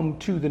had come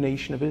to the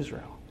nation of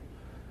Israel.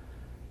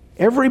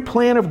 Every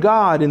plan of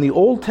God in the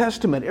Old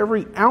Testament,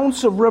 every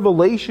ounce of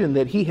revelation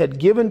that He had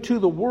given to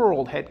the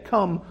world had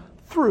come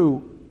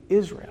through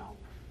Israel.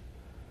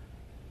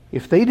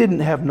 If they didn't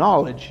have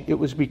knowledge, it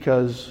was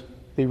because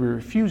they were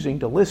refusing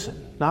to listen,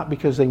 not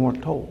because they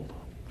weren't told.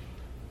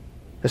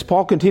 As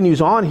Paul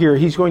continues on here,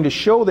 he's going to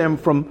show them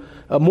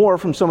more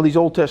from some of these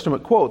Old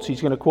Testament quotes.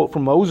 He's going to quote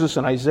from Moses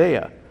and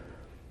Isaiah.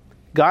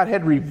 God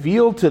had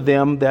revealed to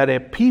them that a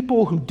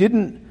people who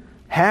didn't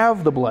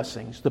have the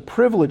blessings, the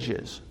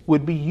privileges,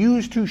 would be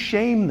used to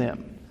shame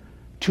them,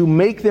 to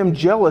make them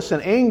jealous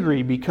and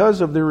angry because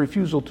of their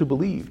refusal to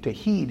believe, to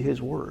heed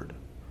His word.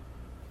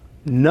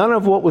 None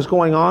of what was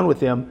going on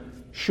with them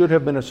should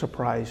have been a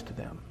surprise to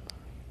them.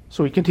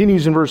 So he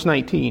continues in verse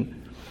 19.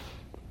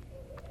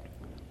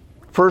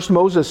 First,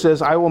 Moses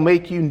says, "I will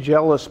make you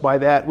jealous by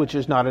that which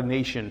is not a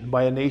nation.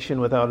 By a nation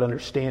without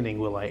understanding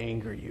will I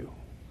anger you."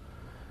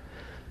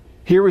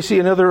 Here we see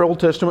another Old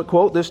Testament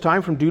quote, this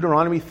time from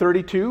Deuteronomy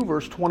 32,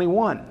 verse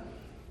 21,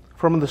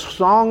 from the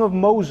Song of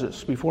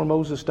Moses before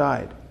Moses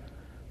died,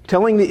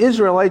 telling the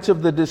Israelites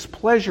of the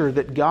displeasure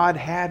that God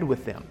had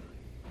with them.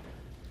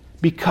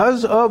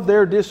 Because of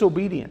their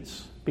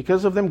disobedience,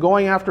 because of them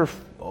going after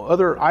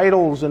other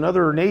idols and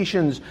other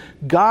nations,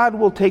 God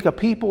will take a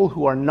people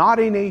who are not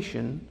a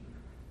nation,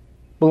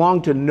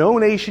 belong to no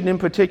nation in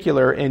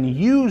particular, and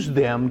use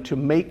them to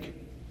make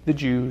the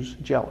Jews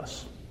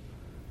jealous.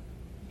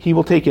 He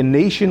will take a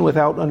nation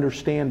without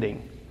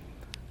understanding.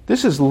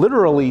 This is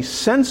literally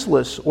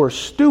senseless or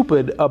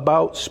stupid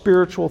about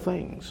spiritual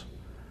things,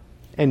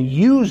 and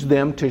use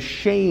them to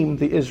shame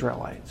the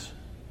Israelites.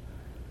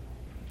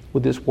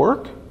 Would this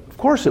work? Of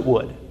course it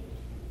would.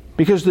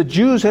 Because the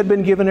Jews had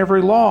been given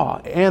every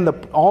law and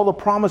all the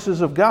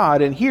promises of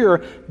God. And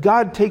here,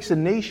 God takes a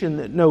nation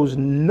that knows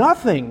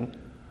nothing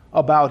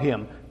about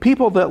Him,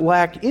 people that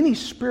lack any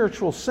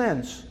spiritual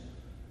sense,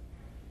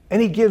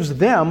 and He gives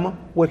them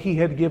what He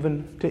had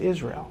given to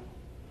Israel,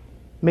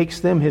 makes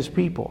them His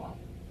people.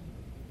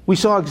 We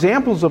saw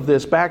examples of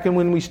this back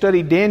when we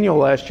studied Daniel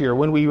last year,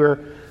 when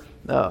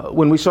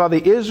we saw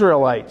the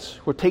Israelites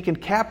were taken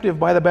captive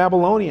by the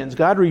Babylonians.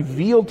 God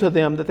revealed to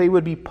them that they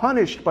would be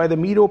punished by the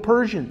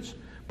Medo-Persians,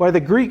 by the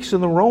Greeks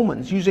and the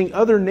Romans, using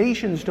other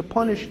nations to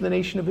punish the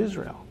nation of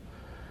Israel.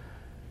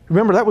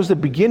 Remember, that was the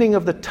beginning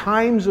of the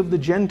times of the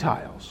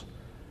Gentiles.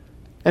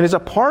 And as a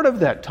part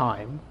of that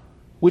time,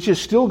 which is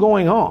still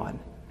going on,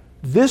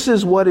 this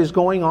is what is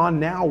going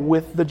on now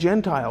with the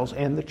Gentiles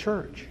and the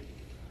church.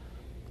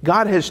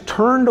 God has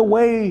turned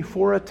away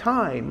for a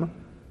time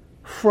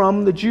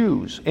from the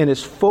Jews and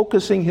is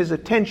focusing his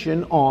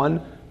attention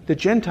on the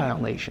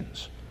Gentile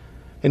nations.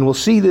 And we'll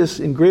see this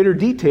in greater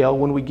detail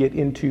when we get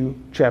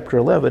into chapter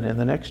 11 in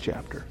the next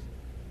chapter.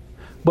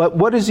 But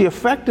what is the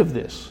effect of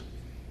this?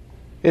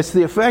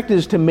 The effect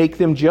is to make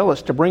them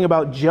jealous, to bring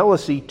about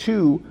jealousy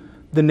to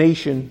the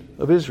nation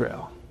of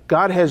Israel.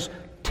 God has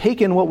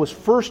taken what was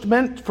first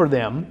meant for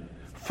them,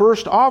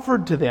 first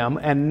offered to them,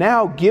 and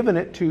now given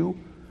it to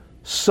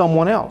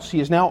someone else. He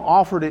has now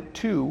offered it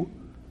to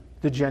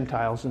the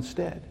Gentiles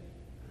instead.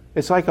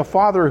 It's like a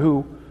father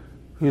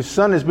whose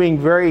son is being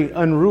very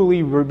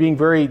unruly, being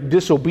very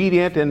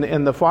disobedient,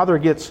 and the father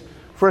gets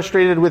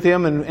frustrated with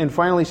him and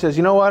finally says,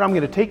 you know what, I'm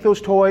going to take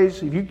those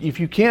toys. If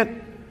you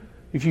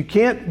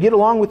can't get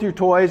along with your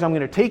toys, I'm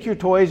going to take your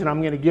toys and I'm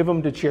going to give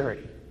them to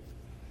charity.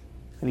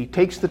 And he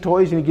takes the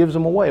toys and he gives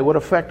them away. What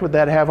effect would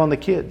that have on the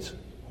kids?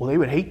 Well, they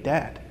would hate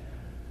that.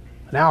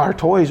 Now our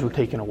toys were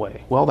taken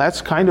away. Well,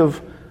 that's kind of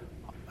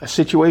a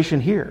situation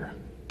here.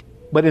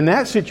 But in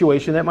that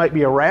situation, that might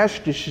be a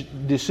rash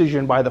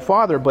decision by the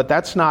father, but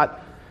that's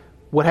not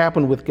what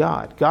happened with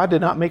God. God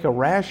did not make a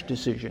rash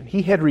decision.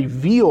 He had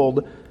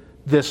revealed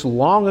this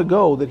long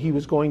ago that he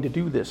was going to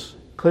do this,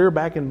 clear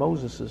back in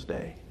Moses'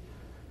 day.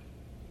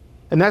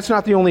 And that's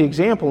not the only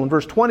example. In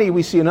verse 20,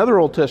 we see another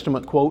Old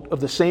Testament quote of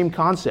the same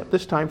concept,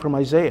 this time from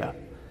Isaiah.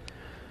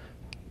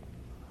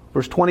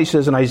 Verse 20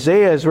 says, and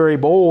Isaiah is very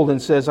bold and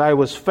says, I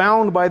was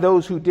found by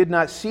those who did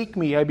not seek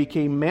me. I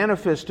became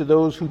manifest to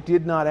those who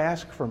did not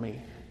ask for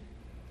me.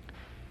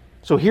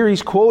 So here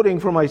he's quoting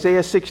from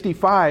Isaiah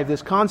 65.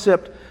 This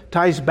concept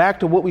ties back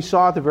to what we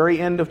saw at the very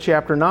end of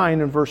chapter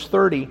 9 and verse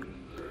 30,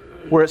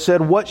 where it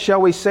said, what shall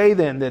we say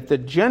then? That the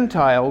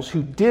Gentiles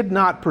who did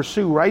not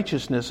pursue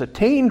righteousness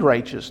attained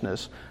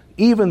righteousness,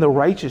 even the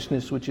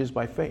righteousness which is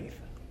by faith.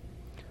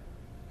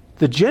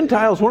 The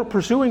Gentiles weren't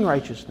pursuing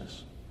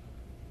righteousness,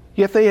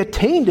 yet they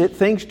attained it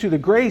thanks to the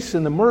grace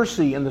and the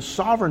mercy and the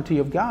sovereignty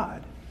of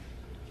God.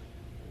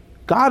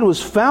 God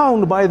was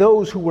found by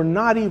those who were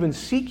not even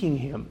seeking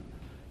him,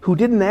 who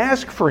didn't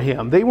ask for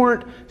him. They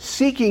weren't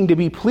seeking to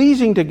be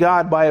pleasing to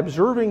God by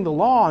observing the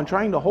law and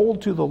trying to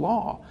hold to the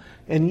law.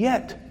 And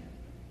yet,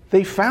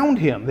 they found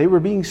him. They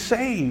were being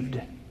saved.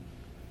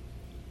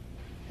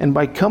 And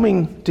by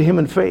coming to him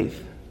in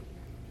faith.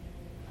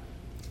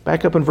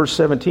 Back up in verse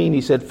 17,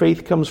 he said,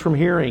 faith comes from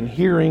hearing,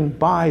 hearing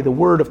by the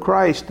word of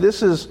Christ. This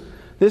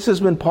has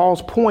been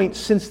Paul's point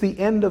since the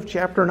end of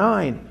chapter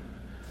 9.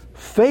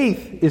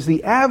 Faith is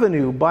the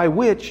avenue by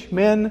which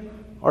men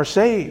are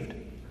saved.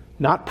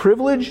 Not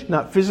privilege,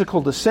 not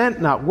physical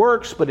descent, not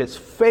works, but it's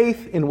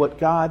faith in what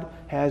God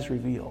has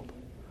revealed.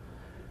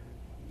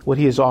 What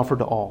he has offered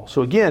to all.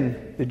 So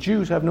again, the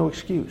Jews have no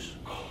excuse.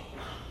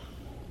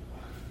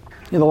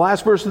 In the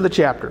last verse of the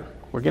chapter,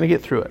 we're going to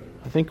get through it.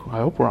 I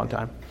hope we're on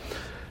time.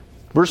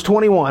 Verse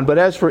 21, but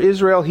as for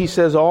Israel, he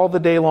says, all the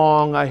day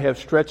long I have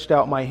stretched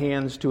out my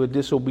hands to a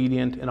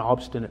disobedient and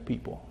obstinate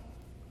people.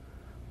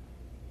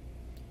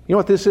 You know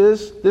what this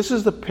is? This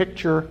is the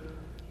picture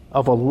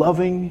of a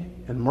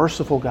loving and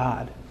merciful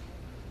God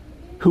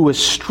who is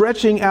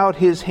stretching out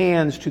his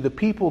hands to the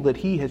people that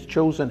he has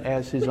chosen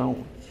as his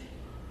own.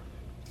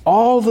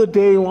 All the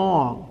day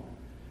long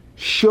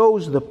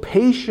shows the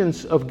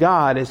patience of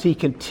God as he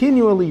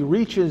continually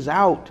reaches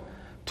out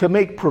to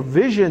make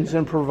provisions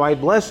and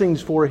provide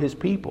blessings for his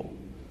people.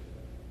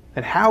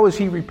 And how is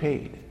he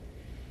repaid?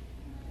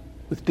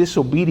 With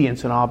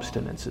disobedience and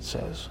obstinance, it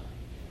says.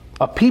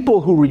 A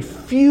people who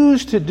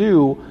refuse to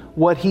do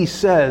what he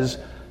says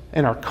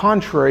and are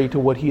contrary to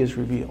what he has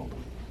revealed.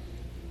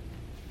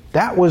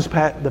 That was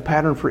the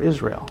pattern for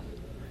Israel.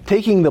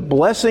 Taking the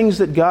blessings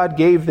that God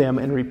gave them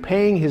and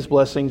repaying his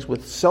blessings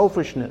with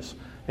selfishness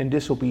and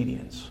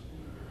disobedience.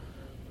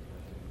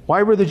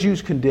 Why were the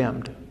Jews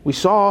condemned? We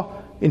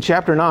saw in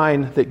chapter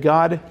 9 that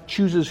God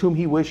chooses whom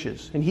he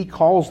wishes and he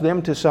calls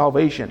them to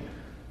salvation.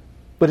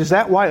 But is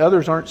that why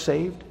others aren't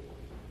saved?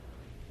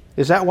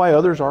 Is that why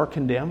others are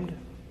condemned?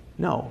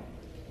 No.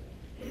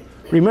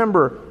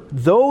 Remember,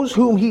 those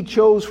whom he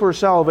chose for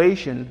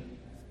salvation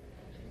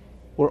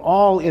were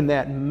all in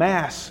that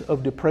mass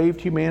of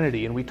depraved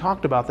humanity. And we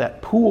talked about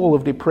that pool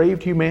of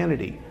depraved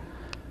humanity.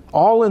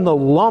 All in the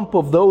lump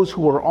of those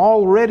who are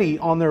already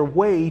on their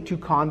way to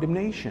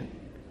condemnation.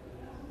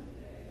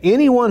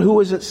 Anyone who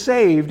isn't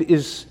saved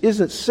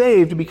isn't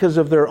saved because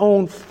of their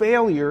own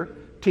failure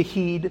to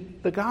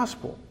heed the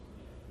gospel,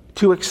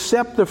 to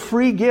accept the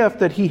free gift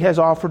that he has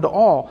offered to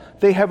all.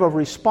 They have a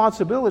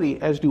responsibility,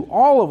 as do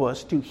all of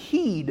us, to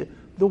heed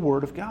the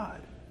Word of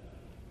God.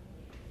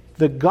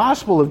 The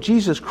gospel of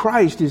Jesus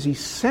Christ is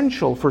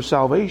essential for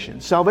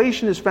salvation.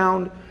 Salvation is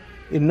found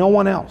in no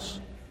one else.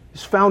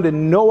 It's found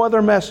in no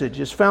other message.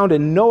 It's found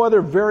in no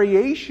other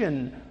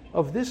variation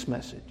of this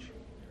message.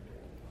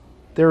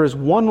 There is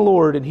one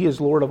Lord and he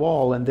is Lord of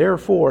all, and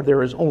therefore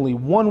there is only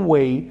one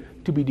way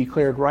to be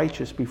declared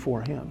righteous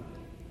before Him.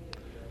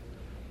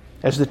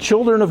 As the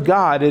children of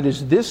God, it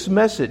is this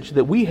message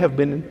that we have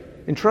been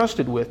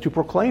entrusted with to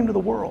proclaim to the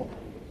world.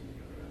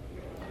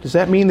 Does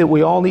that mean that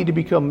we all need to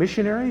become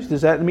missionaries?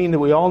 Does that mean that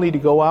we all need to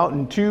go out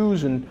in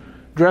twos and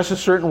dress a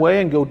certain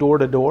way and go door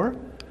to door?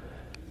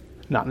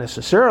 Not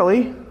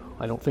necessarily.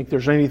 I don't think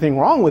there's anything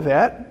wrong with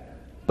that.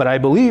 But I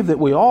believe that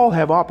we all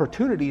have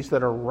opportunities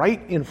that are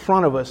right in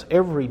front of us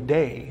every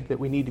day that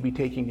we need to be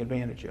taking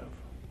advantage of.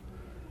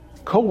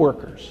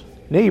 Co-workers,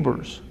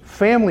 neighbors,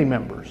 family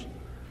members,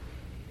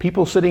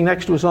 people sitting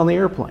next to us on the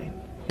airplane,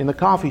 in the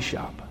coffee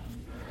shop.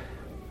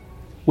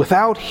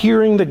 Without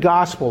hearing the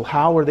gospel,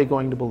 how are they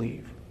going to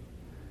believe?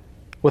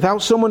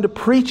 Without someone to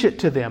preach it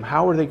to them,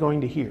 how are they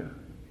going to hear?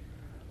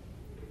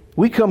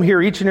 We come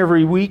here each and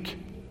every week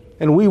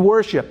and we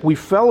worship, we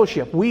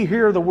fellowship, we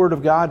hear the Word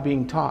of God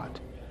being taught.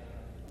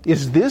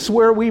 Is this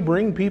where we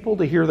bring people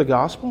to hear the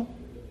gospel?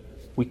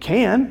 We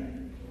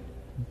can,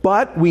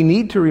 but we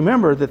need to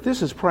remember that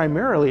this is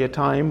primarily a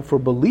time for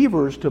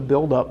believers to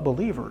build up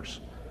believers,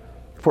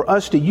 for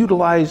us to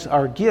utilize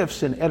our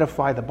gifts and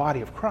edify the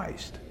body of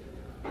Christ.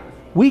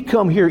 We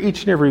come here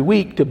each and every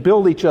week to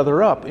build each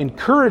other up,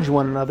 encourage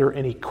one another,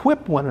 and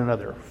equip one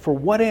another. For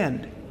what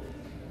end?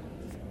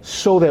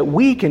 So that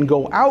we can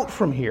go out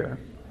from here,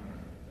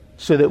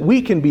 so that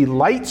we can be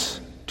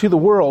lights to the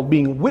world,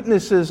 being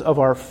witnesses of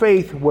our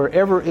faith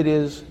wherever it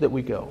is that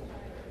we go.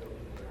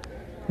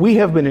 We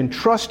have been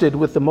entrusted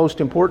with the most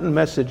important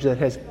message that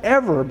has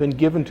ever been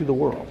given to the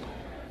world.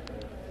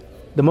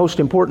 The most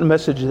important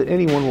message that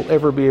anyone will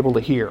ever be able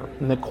to hear.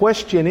 And the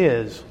question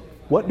is,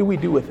 what do we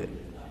do with it?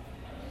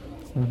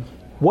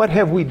 What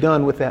have we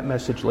done with that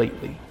message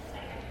lately,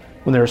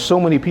 when there are so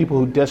many people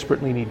who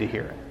desperately need to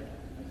hear it?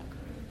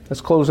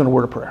 Let's close in a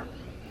word of prayer.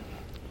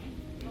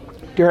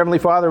 Dear Heavenly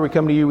Father, we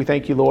come to you. We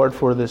thank you, Lord,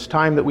 for this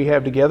time that we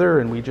have together,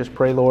 and we just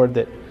pray, Lord,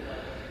 that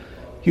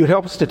you would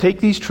help us to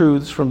take these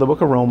truths from the book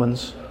of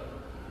Romans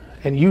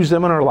and use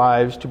them in our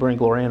lives to bring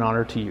glory and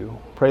honor to you.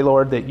 Pray,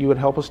 Lord, that you would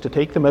help us to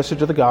take the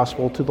message of the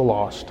gospel to the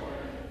lost,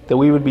 that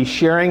we would be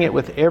sharing it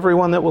with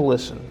everyone that will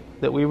listen,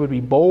 that we would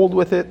be bold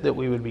with it, that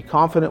we would be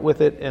confident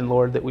with it, and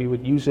Lord, that we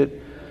would use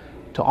it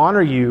to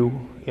honor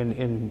you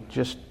in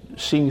just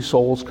seeing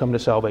souls come to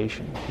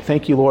salvation. We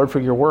thank you, Lord, for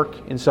your work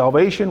in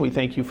salvation. We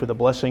thank you for the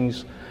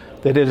blessings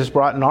that it has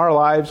brought in our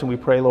lives, and we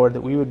pray, Lord,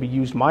 that we would be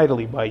used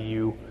mightily by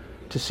you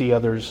to see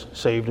others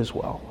saved as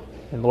well.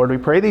 And Lord, we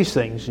pray these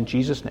things in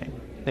Jesus' name.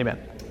 Amen.